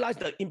realize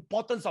the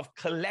importance of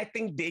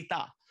collecting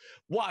data.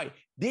 Why?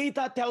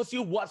 Data tells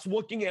you what's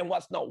working and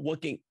what's not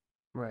working.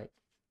 Right.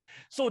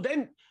 So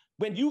then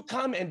when you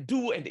come and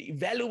do an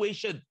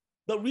evaluation,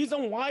 the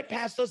reason why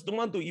pastors don't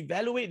want to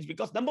evaluate is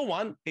because, number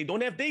one, they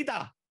don't have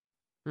data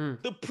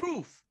to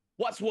prove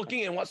what's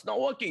working and what's not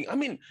working. I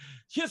mean,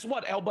 here's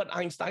what Albert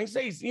Einstein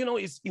says,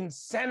 it's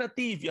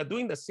insanity if you're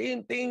doing the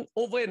same thing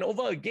over and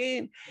over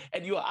again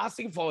and you are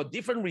asking for a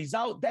different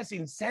result. That's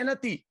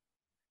insanity.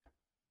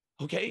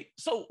 Okay,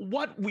 so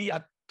what we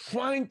are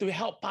trying to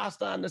help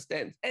pastors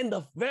understand, and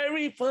the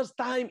very first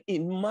time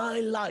in my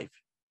life,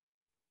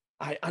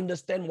 I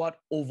understand what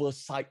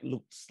oversight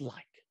looks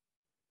like.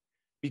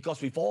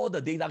 Because with all the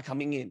data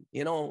coming in,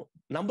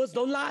 numbers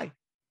don't lie.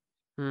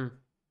 And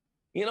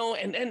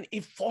then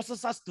it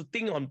forces us to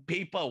think on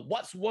paper,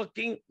 what's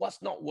working,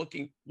 what's not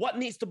working, what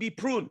needs to be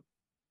pruned,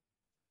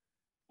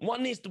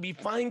 what needs to be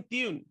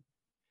fine-tuned,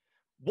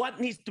 what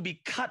needs to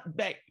be cut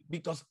back,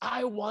 because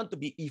I want to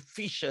be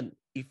efficient,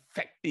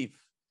 effective,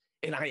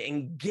 and I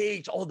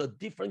engage all the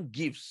different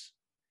gifts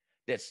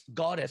that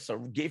God has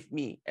given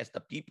me as the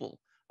people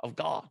of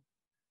God,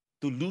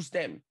 to lose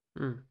them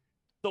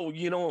So,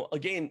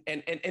 again,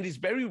 and it's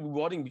very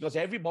rewarding because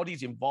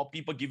everybody's involved,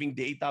 people giving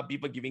data,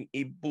 people giving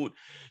input,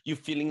 you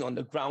feeling on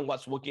the ground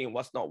what's working and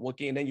what's not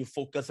working, and then you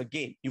focus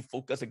again,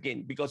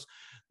 because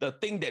the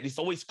thing that is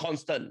always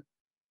constant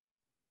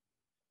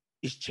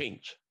is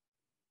change.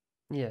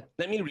 Yeah.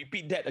 Let me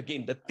repeat that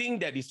again. The thing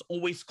that is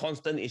always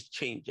constant is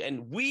change.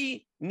 And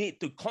we need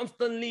to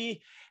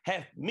constantly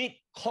have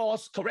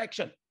mid-course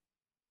correction.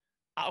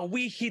 Are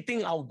we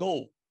hitting our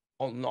goal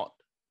or not?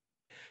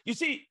 You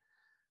see,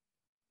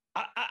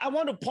 I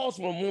want to pause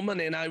for a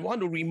moment and I want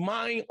to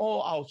remind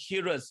all our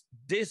hearers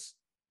this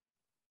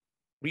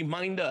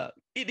reminder.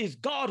 It is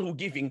God who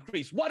gives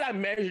increase. What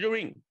I'm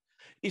measuring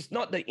is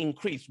not the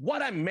increase.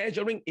 What I'm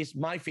measuring is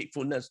my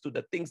faithfulness to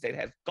the things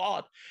that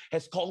God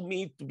has called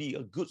me to be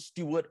a good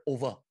steward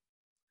over.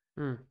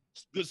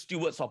 Good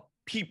stewards of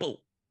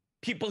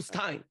people's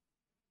time,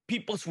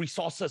 people's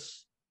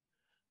resources.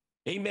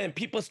 Amen.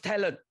 People's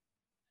talent.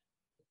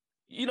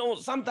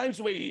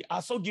 Sometimes we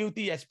are so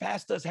guilty as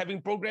pastors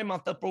having program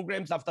after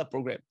programs after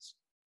programs,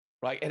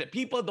 right? And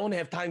people don't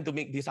have time to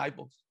make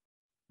disciples.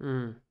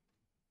 That's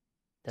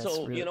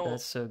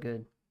so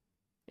good.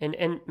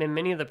 And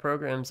many of the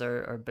programs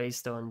are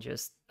based on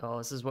just,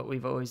 this is what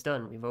we've always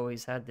done. We've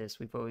always had this.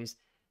 We've always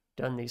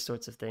done these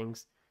sorts of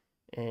things.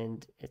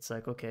 And it's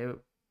like, okay,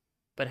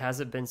 but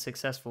has it been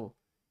successful?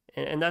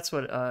 And that's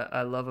what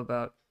I love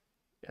about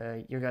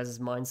your guys'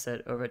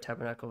 mindset over at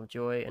Tabernacle of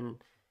Joy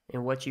and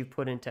what you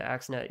put into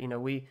AXNet.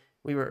 We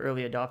were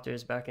early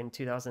adopters back in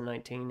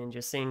 2019, and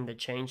just seeing the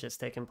change that's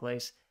taken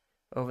place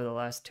over the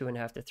last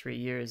 2.5 to 3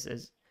 years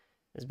has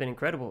been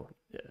incredible.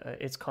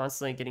 It's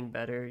constantly getting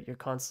better. You're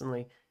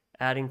constantly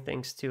adding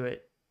things to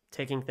it,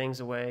 taking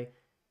things away,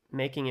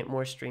 making it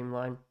more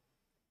streamlined.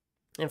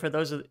 And for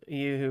those of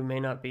you who may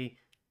not be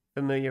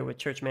familiar with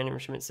church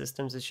management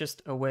systems, it's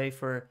just a way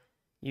for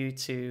you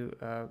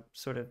to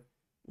sort of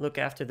look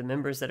after the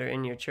members that are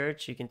in your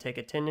church. You can take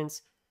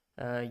attendance.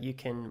 You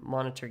can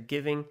monitor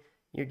giving.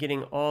 You're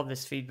getting all of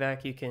this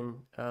feedback. You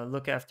can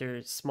look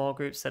after small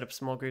groups, set up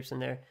small groups in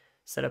there,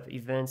 set up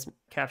events,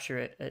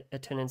 capture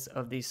attendance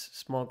of these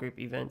small group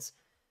events.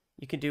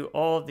 You can do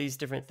all of these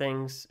different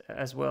things,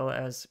 as well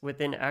as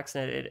within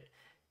AXNet.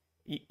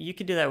 You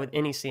can do that with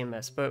any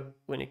CMS, but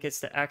when it gets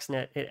to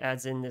AXNet, it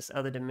adds in this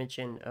other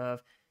dimension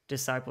of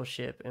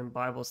discipleship and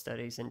Bible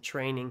studies and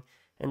training,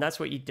 and that's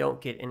what you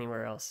don't get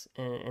anywhere else.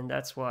 And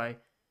that's why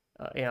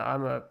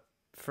I'm a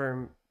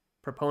firm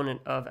proponent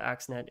of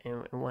AXNet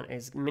and want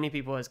as many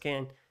people as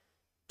can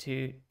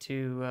to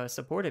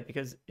support it,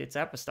 because it's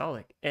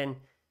apostolic, and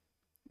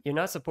you're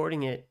not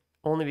supporting it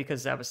only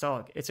because it's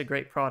apostolic. It's a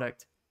great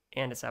product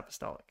and it's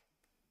apostolic.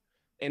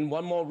 And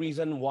one more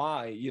reason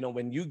why,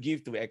 when you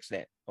give to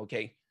AXNet,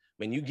 okay,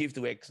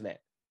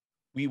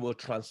 we will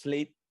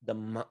translate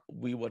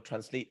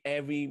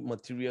every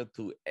material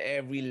to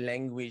every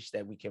language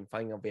that we can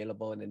find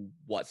available and then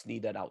what's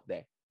needed out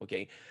there.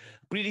 Okay,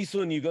 pretty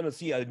soon you're going to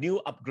see a new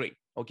upgrade.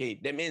 Okay,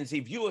 that means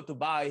if you were to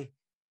buy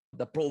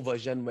the Pro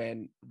version,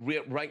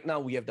 right now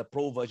we have the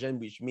Pro version,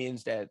 which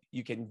means that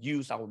you can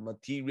use our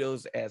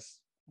materials as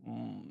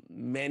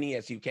many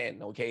as you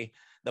can. Okay,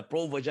 the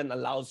Pro version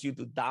allows you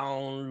to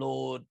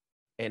download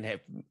and have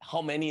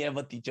how many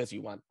ever teachers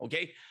you want.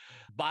 Okay,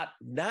 but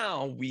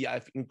now we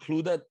have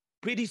included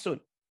pretty soon,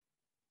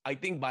 I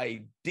think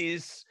by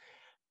this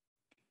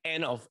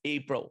end of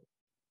April,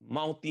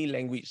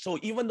 multi-language. So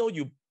even though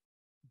you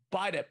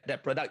buy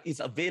that product, it's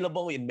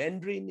available in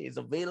Mandarin, it's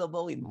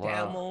available in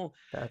Tamil,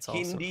 that's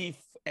Hindi,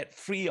 awesome. at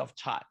free of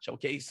charge.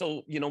 Okay,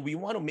 so we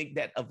want to make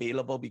that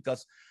available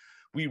because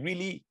we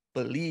really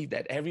believe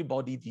that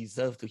everybody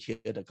deserves to hear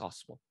the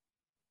gospel.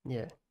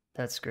 Yeah,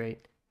 that's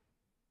great.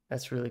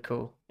 That's really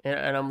cool.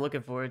 And I'm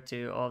looking forward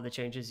to all the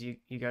changes you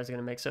guys are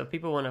going to make. So if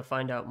people want to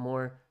find out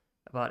more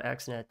about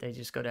AXNet, they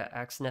just go to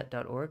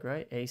axnet.org,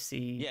 right?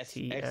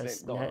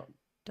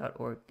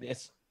 ACTSnet.org.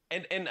 Yes.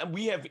 And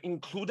we have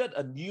included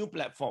a new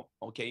platform,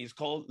 okay? It's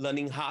called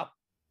Learning Hub.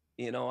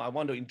 I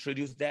want to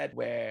introduce that,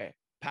 where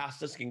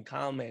pastors can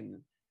come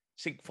and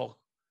seek for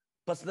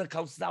personal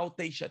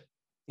consultation.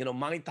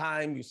 My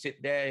time, you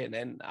sit there and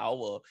then I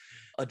will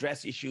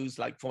address issues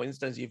like, for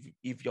instance,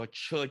 if your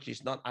church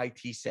is not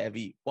IT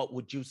savvy, what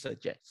would you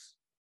suggest?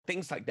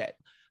 Things like that.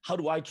 How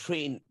do I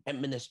train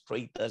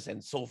administrators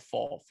and so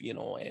forth, and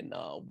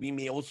we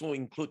may also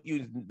include you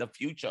in the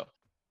future.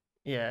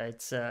 Yeah,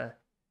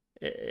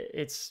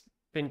 it's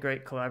been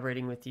great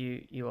collaborating with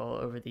you all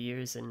over the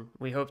years, and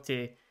we hope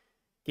to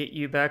get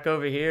you back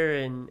over here,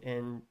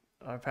 and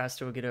our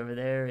pastor will get over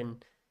there,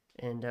 and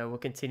we'll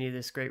continue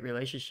this great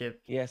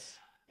relationship. Yes.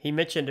 He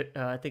mentioned,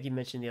 I think he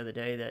mentioned the other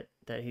day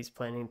that he's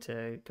planning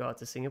to go out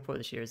to Singapore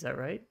this year. Is that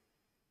right?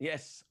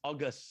 Yes,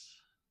 August.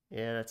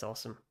 Yeah, that's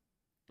awesome.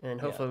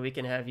 And hopefully we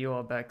can have you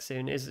all back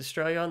soon. Is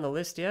Australia on the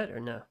list yet or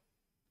no?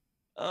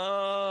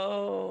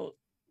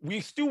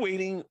 We're still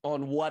waiting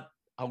on what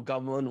our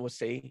government will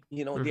say.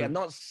 They are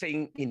not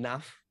saying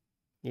enough.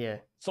 Yeah.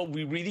 So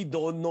we really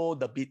don't know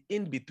the bit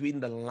in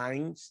between the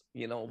lines,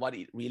 what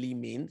it really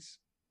means.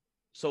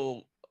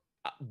 So,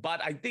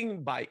 but I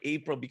think by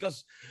April,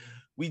 because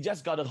we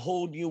just got a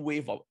whole new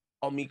wave of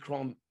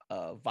Omicron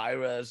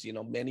virus.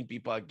 Many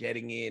people are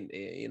getting in.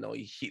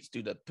 It hits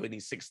to the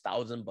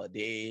 26,000 per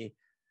day.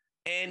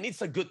 And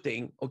it's a good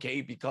thing,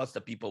 okay, because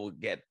the people will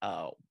get,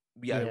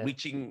 we are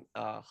reaching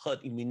herd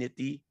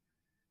immunity,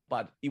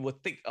 but it will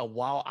take a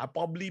while.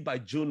 Probably by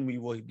June, we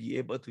will be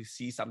able to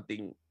see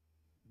something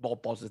more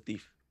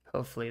positive.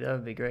 Hopefully, that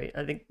would be great.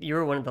 I think you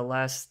were one of the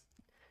last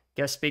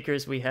guest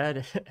speakers we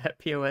had at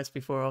POS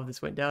before all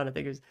this went down. I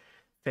think it was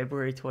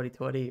February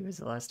 2020. It was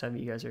the last time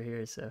you guys were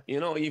here. So,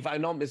 if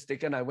I'm not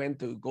mistaken, I went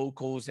to Gold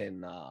Coast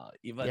and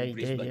even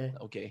Brisbane.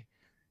 Okay.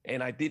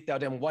 And I did tell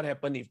them what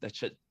happened if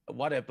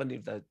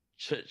the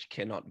church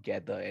cannot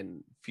gather,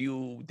 and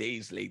few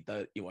days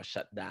later it was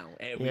shut down.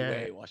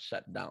 Everywhere it was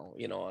shut down.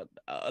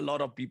 A lot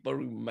of people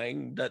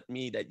reminded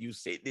me that you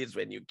said this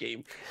when you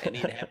came, and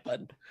it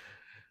happened.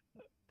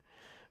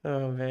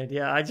 Oh man,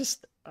 yeah. I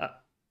just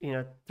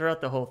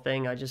throughout the whole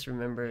thing, I just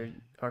remember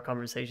our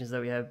conversations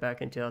that we had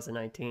back in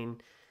 2019,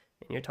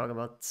 and you're talking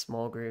about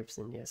small groups,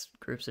 and yes,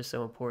 groups are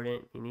so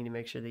important. You need to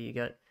make sure that you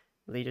got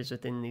leaders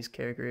within these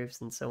care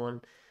groups and so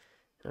on.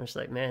 I was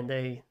like, man,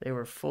 they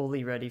were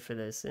fully ready for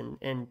this,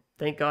 and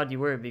thank God you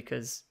were,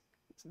 because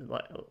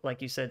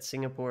like you said,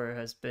 Singapore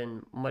has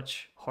been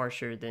much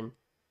harsher than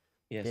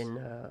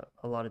a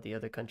lot of the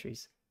other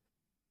countries.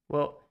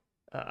 Well,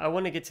 I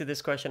want to get to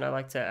this question. I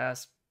like to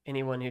ask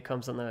anyone who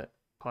comes on the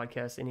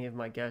podcast, any of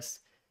my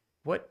guests,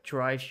 what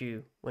drives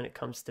you when it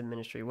comes to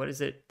ministry? What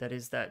is it that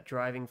is that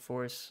driving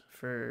force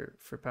for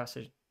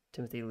Pastor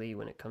Timothy Lee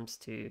when it comes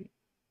to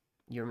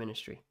your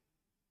ministry?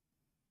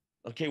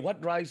 Okay,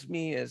 what drives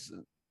me is,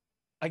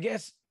 I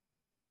guess,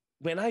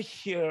 when I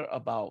hear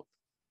about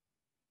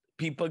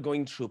people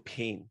going through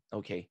pain,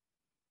 okay,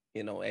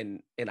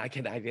 and I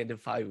can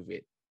identify with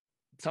it.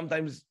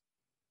 Sometimes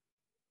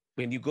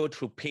when you go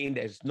through pain,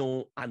 there's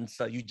no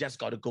answer. You just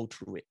got to go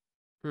through it.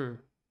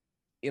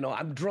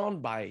 I'm drawn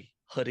by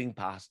hurting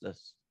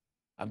pastors.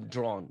 I'm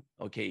drawn,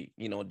 okay,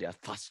 their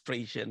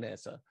frustration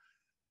as a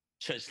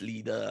church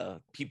leader.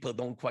 People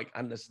don't quite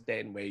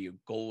understand where you're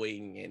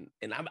going.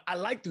 And I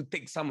like to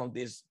take some of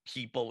these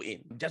people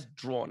in, just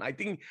drawn. I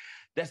think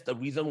that's the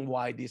reason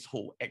why this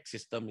whole ACT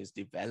system is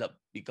developed,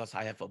 because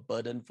I have a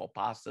burden for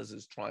pastors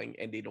who's trying,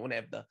 and they don't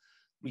have the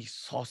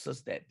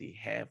resources that they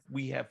have.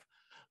 We have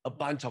a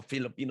bunch of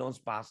Filipinos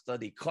pastors,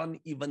 they can't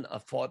even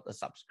afford a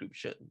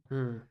subscription.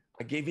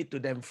 I gave it to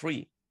them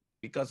free,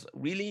 because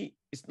really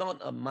it's not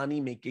a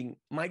money making.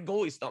 My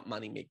goal is not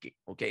money making,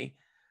 okay?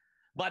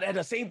 But at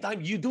the same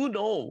time, you do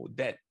know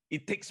that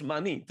it takes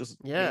money to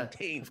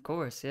maintain, of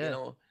course,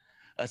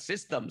 a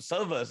system,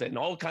 servers, and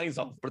all kinds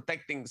of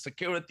protecting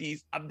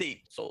securities,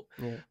 update. So,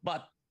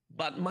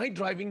 but my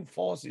driving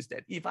force is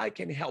that if I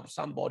can help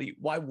somebody,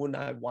 why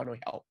wouldn't I want to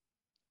help?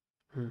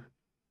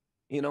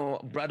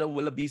 Brother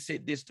Willoughby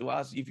said this to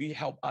us: if we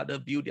help others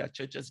build their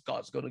churches,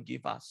 God's going to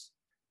give us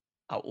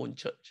our own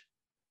church.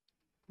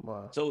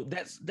 Wow. So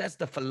that's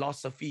the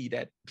philosophy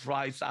that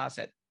drives us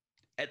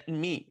at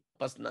me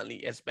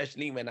personally,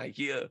 especially when I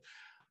hear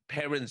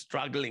parents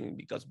struggling,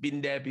 because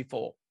been there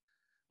before.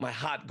 My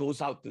heart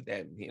goes out to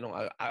them.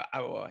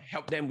 I will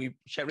help them with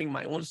sharing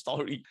my own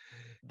story.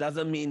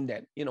 Doesn't mean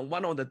that,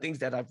 one of the things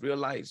that I've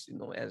realized,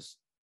 as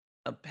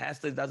a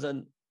pastor,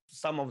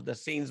 some of the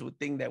saints would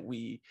think that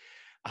we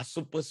are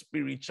super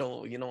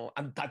spiritual,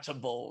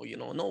 untouchable,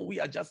 no, we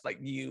are just like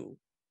you.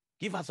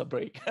 Give us a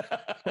break.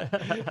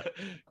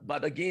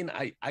 But again,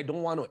 I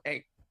don't want to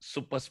act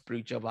super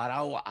spiritual, but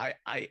I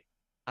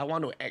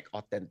want to act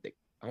authentic.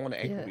 I want to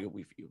act real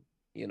with you.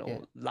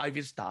 Life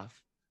is tough.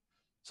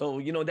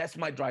 So, that's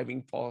my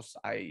driving force.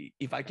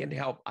 If I can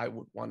help, I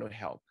would want to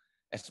help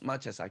as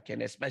much as I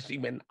can, especially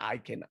when I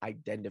can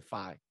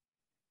identify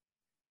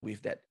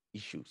with that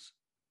issues.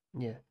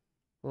 Yeah.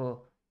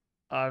 Well,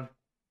 I've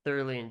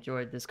thoroughly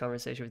enjoyed this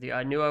conversation with you.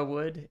 I knew I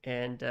would,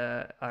 and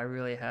I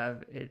really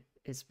have.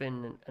 It's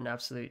been an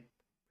absolute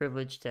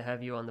privilege to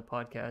have you on the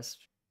podcast.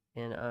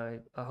 And I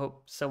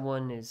hope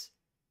someone is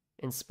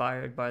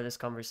inspired by this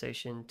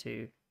conversation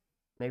to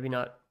maybe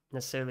not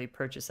necessarily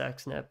purchase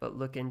ActsNet, but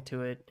look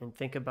into it and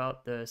think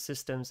about the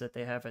systems that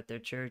they have at their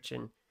church,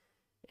 and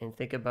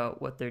think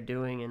about what they're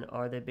doing, and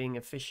are they being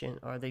efficient?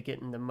 Are they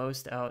getting the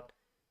most out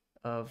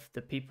of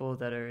the people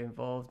that are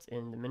involved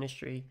in the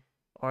ministry?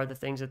 Are the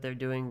things that they're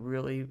doing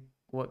really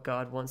what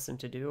God wants them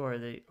to do, or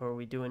are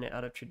we doing it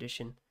out of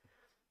tradition?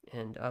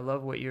 And I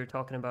love what you were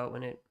talking about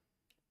when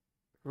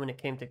it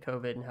came to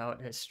COVID, and how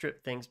it has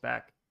stripped things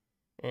back,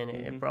 and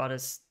it brought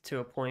us to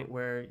a point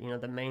where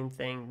the main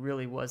thing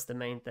really was the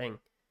main thing.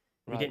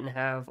 We didn't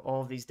have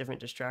all these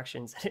different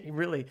distractions.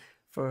 Really,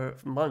 for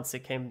months,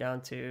 it came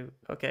down to,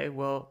 okay,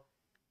 well,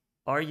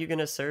 are you going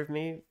to serve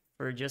me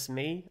for just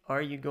me?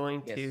 Are you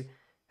going to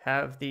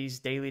have these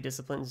daily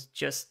disciplines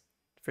just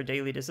for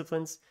daily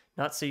disciplines?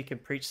 Not so you can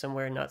preach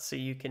somewhere, not so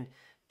you can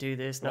do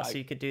this, not so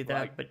you could do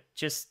that, but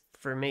just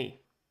for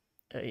me.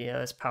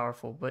 That's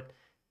powerful. But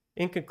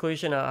in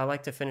conclusion, I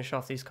like to finish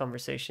off these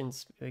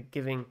conversations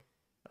giving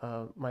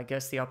my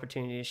guests the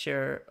opportunity to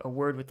share a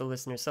word with the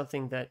listeners,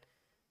 something that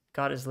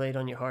God has laid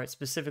on your heart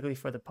specifically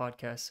for the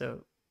podcast.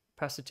 So,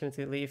 Pastor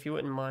Timothy Lee, if you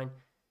wouldn't mind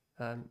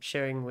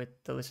sharing with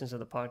the listeners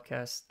of the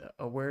podcast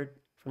a word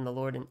from the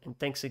Lord, and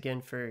thanks again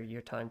for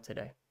your time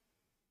today.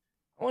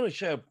 I want to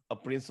share a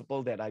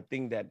principle that I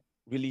think that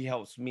really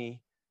helps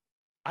me.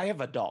 I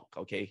have a dog,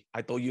 okay?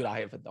 I told you that I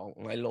have a dog.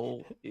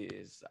 Milo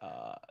is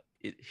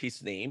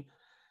his name.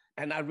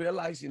 And I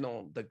realized,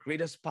 the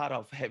greatest part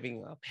of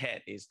having a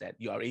pet is that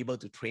you are able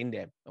to train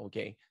them,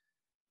 okay?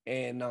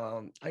 And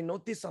I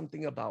noticed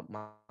something about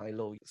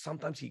Milo.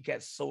 Sometimes he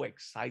gets so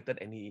excited,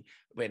 and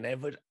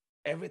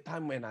every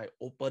time when I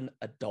open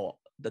the door,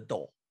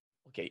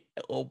 okay,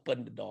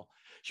 open the door,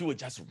 he would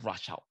just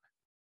rush out.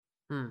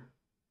 And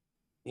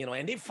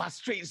it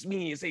frustrates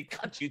me. You say,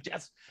 can't you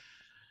just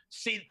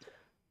sit,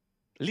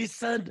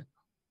 listen?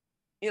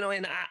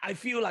 And I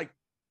feel like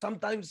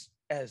sometimes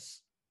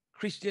as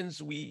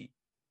Christians, we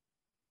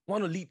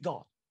want to lead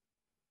God.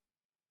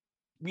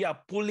 We are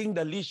pulling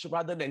the leash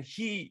rather than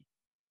He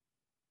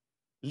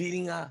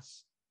leading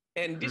us.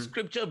 And this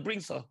scripture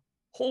brings a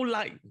whole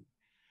line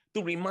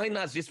to remind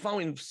us. It's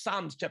found in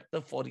Psalms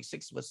chapter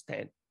 46, verse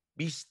 10.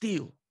 Be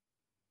still.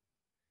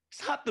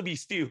 It's hard to be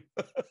still.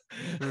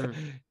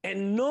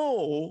 And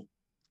know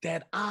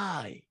that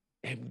I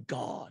am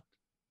God.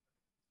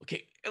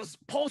 Okay, let's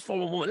pause for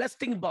a moment. Let's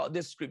think about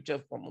this scripture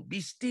for a moment.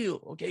 Be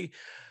still, okay?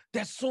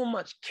 There's so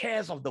much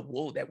cares of the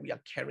world that we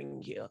are carrying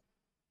here.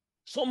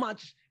 So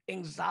much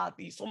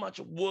anxiety, so much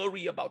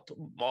worry about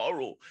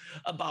tomorrow,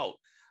 about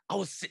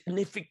our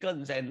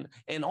significance,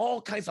 and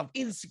all kinds of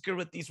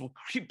insecurities will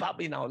creep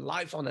up in our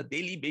lives on a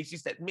daily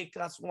basis that make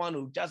us want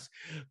to just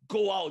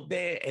go out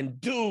there and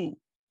do.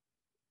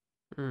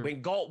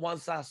 When God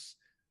wants us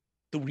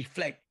to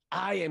reflect,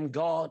 I am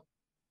God,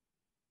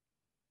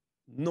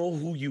 know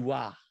who you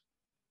are.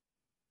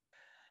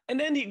 And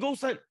then he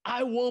goes on,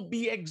 I will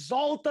be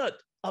exalted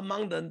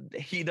among the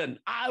heathen.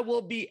 I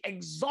will be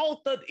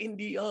exalted in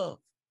the earth.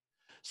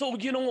 So,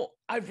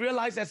 I've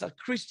realized as a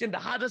Christian, the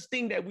hardest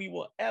thing that we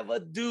will ever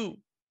do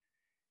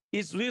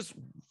is this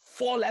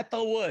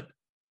 4-letter word,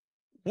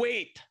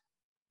 wait.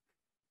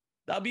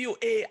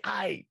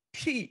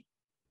 W-A-I-T.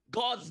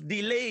 God's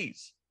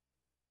delays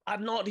are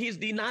not his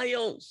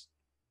denials.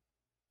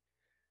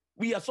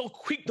 We are so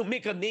quick to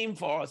make a name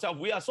for ourselves.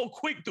 We are so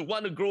quick to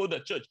want to grow the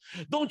church.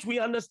 Don't we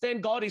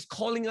understand God is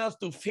calling us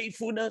to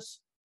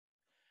faithfulness?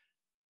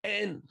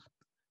 And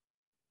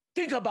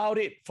think about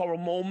it for a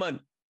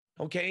moment,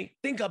 okay?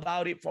 Think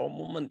about it for a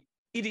moment.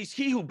 It is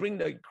he who brings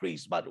the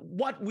increase. But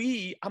what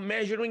we are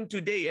measuring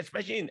today,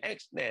 especially in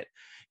XNet,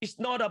 it's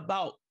not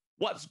about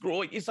what's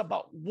growing. It's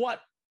about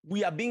what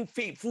we are being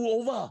faithful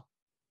over.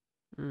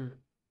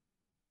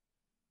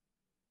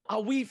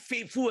 Are we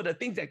faithful at the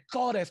things that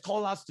God has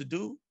called us to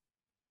do?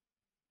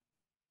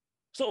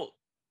 So,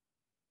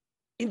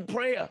 in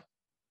prayer,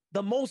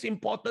 the most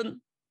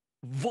important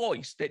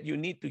voice that you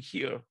need to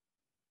hear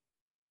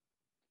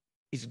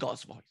is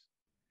God's voice.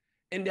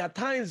 And there are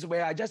times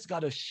where I just got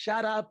to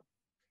shut up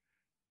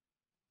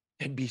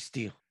and be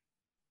still.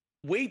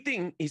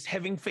 Waiting is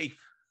having faith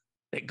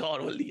that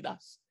God will lead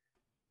us.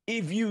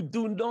 If you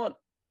do not,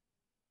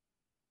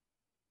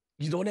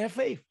 you don't have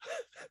faith.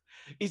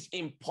 It's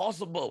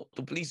impossible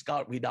to please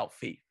God without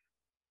faith.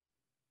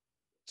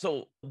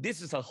 So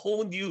this is a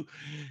whole new,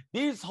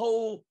 this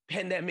whole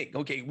pandemic,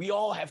 okay, we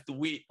all have to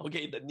wait,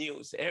 okay, the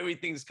news,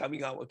 everything's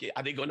coming out, okay,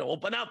 are they going to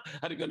open up?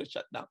 Are they going to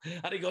shut down?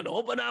 Are they going to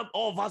open up?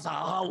 All of us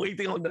are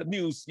waiting on the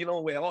news,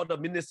 where all the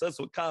ministers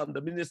will come, the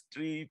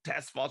ministry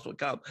task force will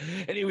come,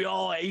 and we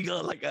all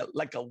eager like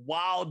a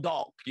wild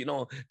dog,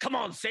 come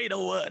on, say the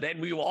word, and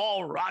we will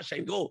all rush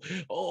and go,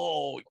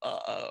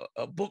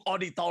 book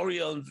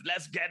auditoriums,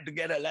 let's get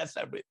together, let's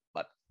celebrate.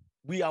 But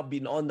we have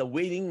been on the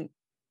waiting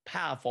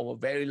path for a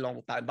very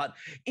long time. But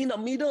in the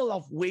middle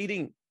of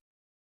waiting,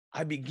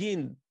 I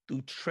begin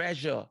to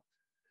treasure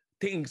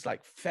things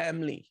like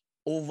family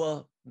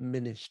over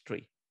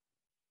ministry.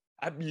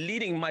 I'm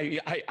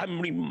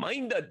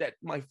reminded that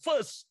my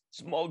first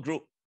small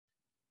group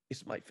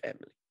is my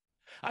family.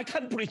 I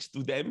can't preach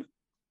to them,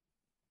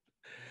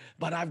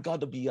 but I've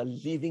got to be a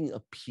living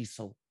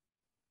epistle,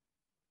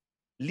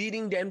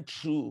 leading them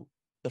through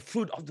the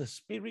fruit of the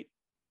Spirit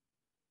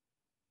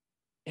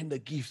and the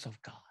gifts of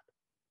God.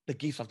 The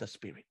gifts of the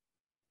Spirit.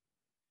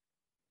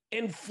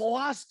 And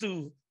for us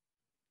to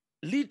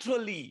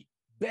literally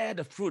bear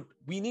the fruit,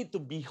 we need to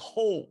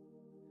behold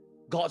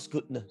God's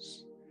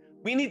goodness.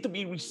 We need to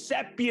be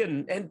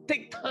recipient and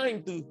take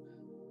time to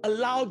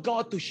allow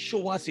God to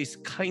show us his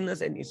kindness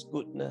and his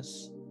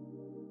goodness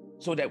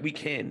so that we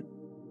can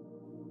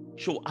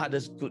show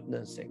others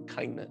goodness and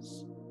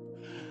kindness.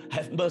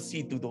 Have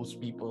mercy to those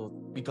people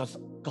because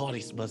God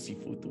is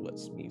merciful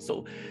towards me.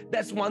 So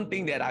that's one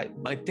thing that I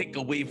might take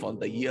away from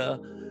the year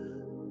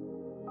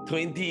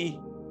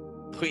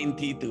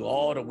 2020 to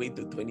all the way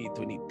to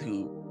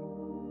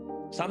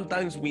 2022.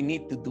 Sometimes we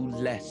need to do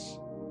less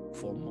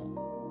for more.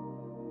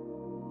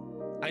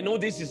 I know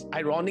this is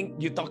ironic.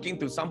 You're talking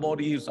to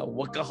somebody who's a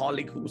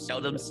workaholic who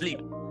seldom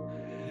sleeps,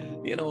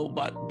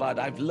 but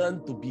I've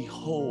learned to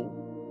behold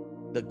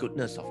the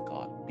goodness of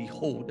God,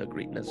 behold the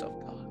greatness of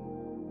God.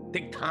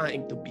 Take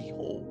time to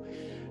behold.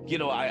 You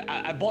know,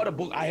 I bought a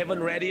book. I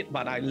haven't read it,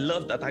 but I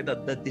love the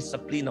title, The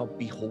Discipline of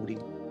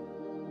Beholding.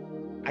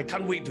 I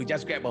can't wait to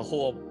just grab a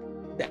hold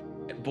of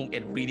that book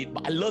and read it.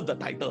 But I love the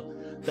title,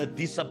 The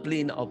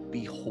Discipline of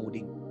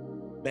Beholding,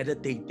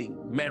 meditating,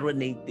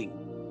 marinating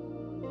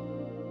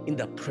in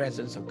the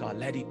presence of God.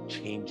 Let it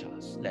change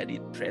us. Let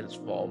it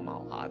transform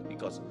our heart,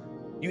 because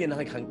you and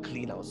I can't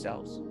clean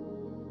ourselves.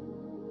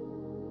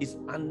 It's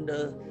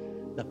under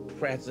the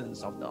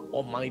presence of the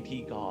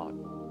Almighty God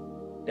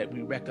that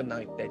we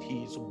recognize that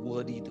He is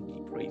worthy to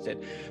be praised.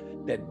 And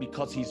that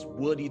because He's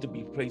worthy to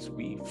be praised,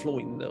 we flow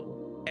in the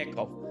act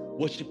of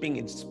worshiping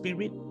in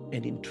spirit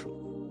and in truth.